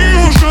like the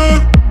ocean.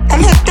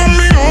 I'm hooked on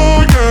me,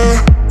 oh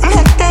yeah. I'm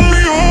hooked on me,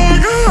 oh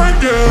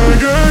yeah.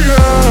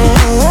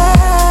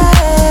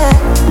 Oh,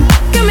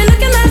 got me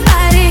looking at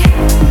body.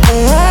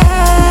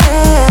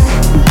 oh,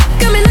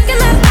 Got me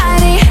looking at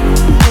body.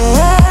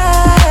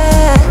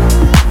 oh,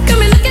 Got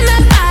me looking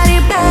at body.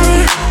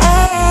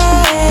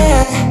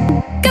 oh.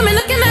 Got me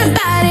looking at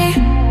body.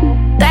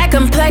 That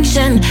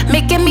complexion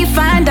making me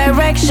find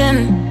direction.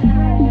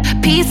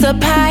 Piece of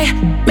pie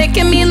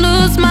making me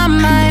lose my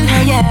mind.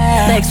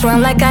 Yeah. Legs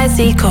run like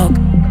icy coke.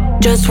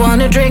 Just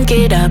wanna drink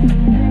it up.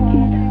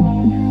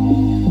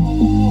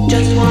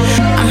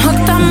 I'm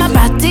hooked on my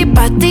body.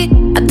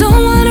 I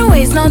don't wanna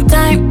waste no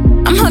time.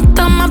 I'm hooked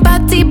on my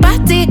body.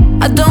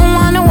 I don't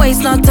wanna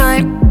waste no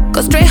time.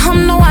 Go straight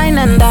home, no wine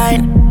and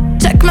dine.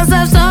 Check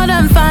myself so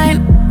damn fine.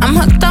 I'm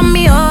hooked on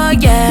me, oh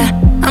yeah.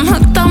 I'm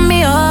hooked on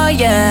me, oh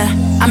yeah.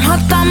 I'm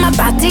hooked on my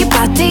body.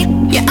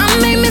 Yeah, I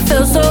make me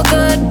feel so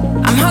good.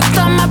 I'm hooked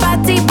on my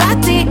body.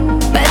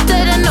 Better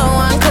than no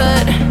one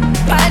could.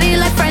 Body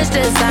like French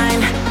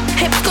design.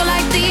 Hips go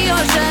like the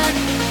ocean.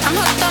 I'm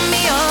hooked on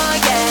me, oh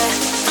yeah.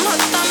 I'm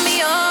hooked on me,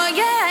 oh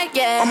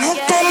yeah. I'm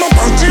hooked on my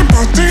body.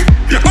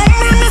 Yeah, I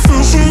make me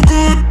feel so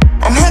good.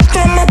 I'm hooked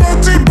on my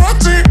body.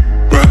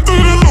 Better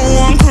than no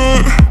one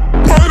could.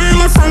 Party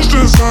like French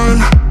design.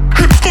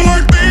 Hips go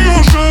like the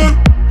ocean.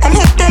 I'm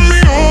hooked on me,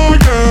 oh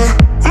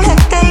yeah. I'm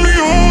hooked on me,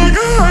 oh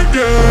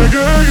yeah.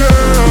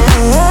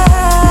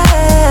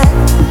 Oh,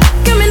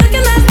 Got me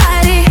looking at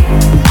body.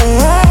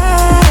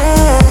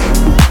 oh,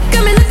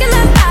 Got me looking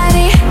at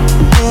body.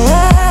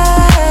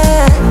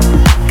 oh,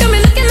 Got me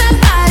looking at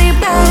body.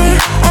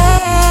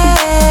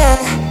 oh.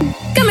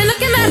 Got me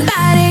looking at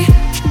body.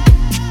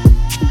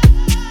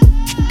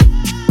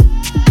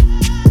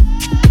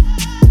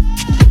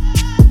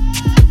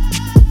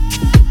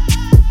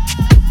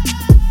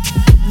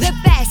 The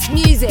best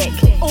music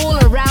all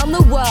around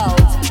the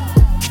world.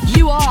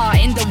 You are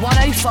in the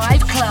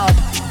 105 Club.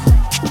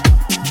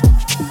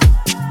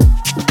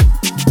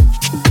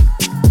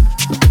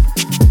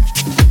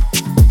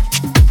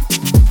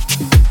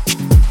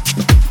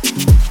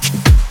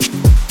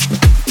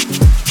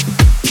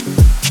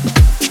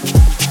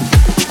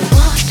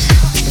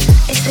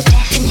 Is the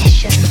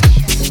definition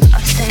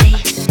of, say,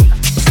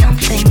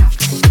 something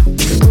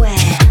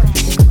square,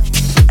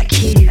 a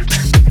cube,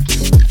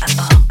 a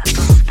box,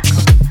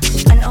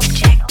 an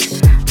object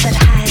that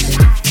has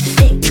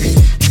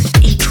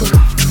 6 equal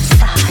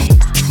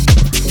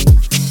sides?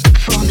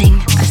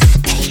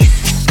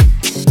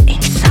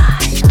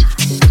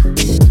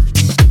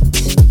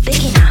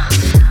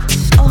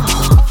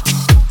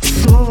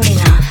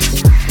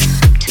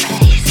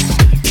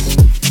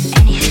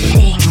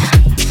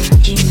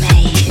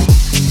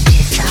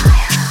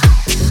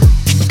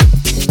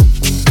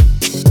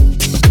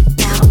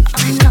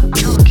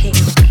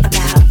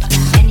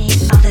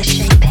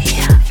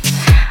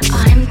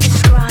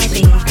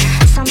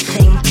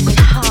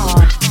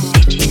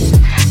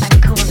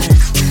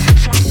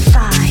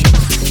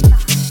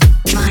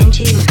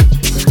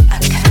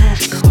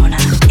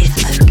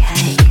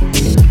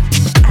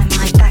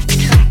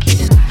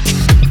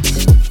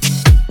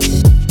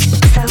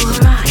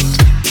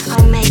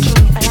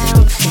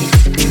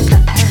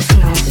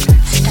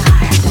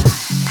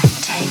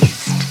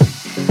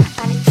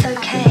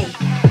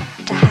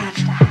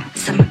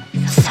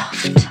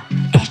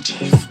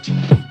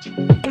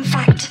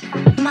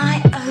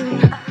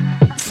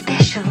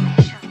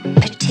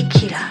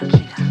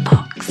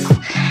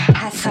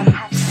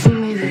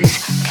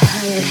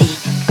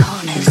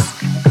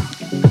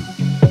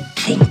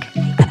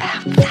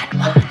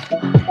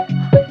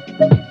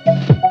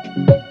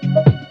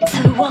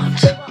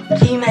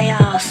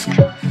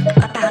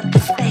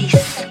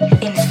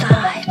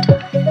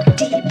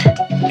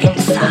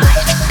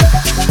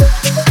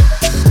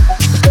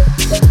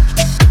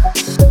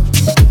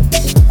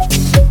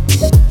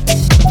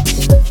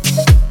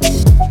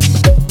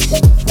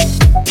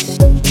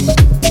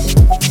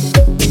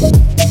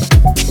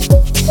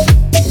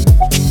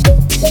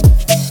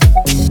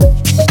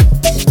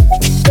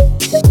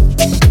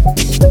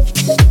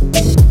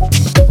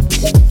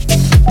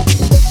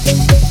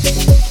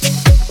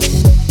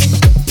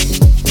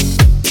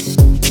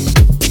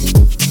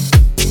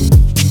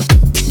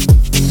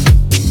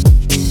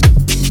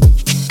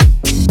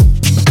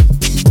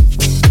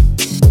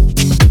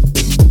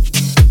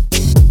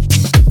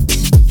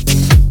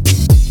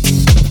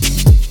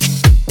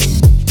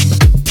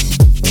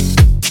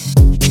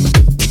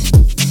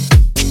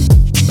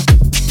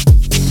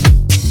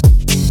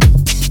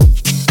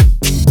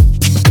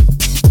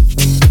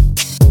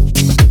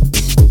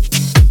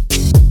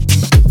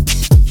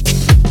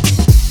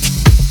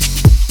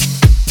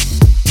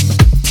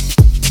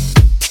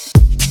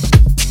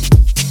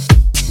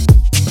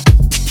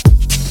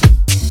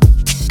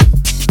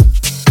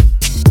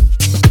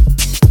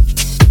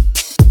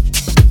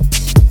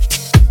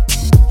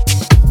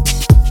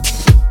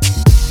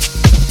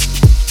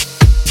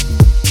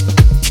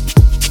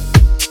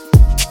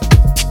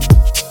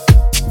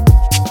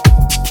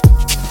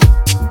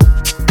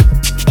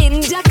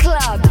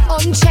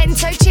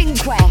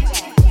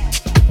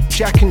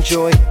 Jack and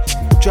Joy.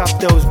 Drop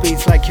those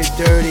beats like you're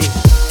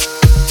dirty.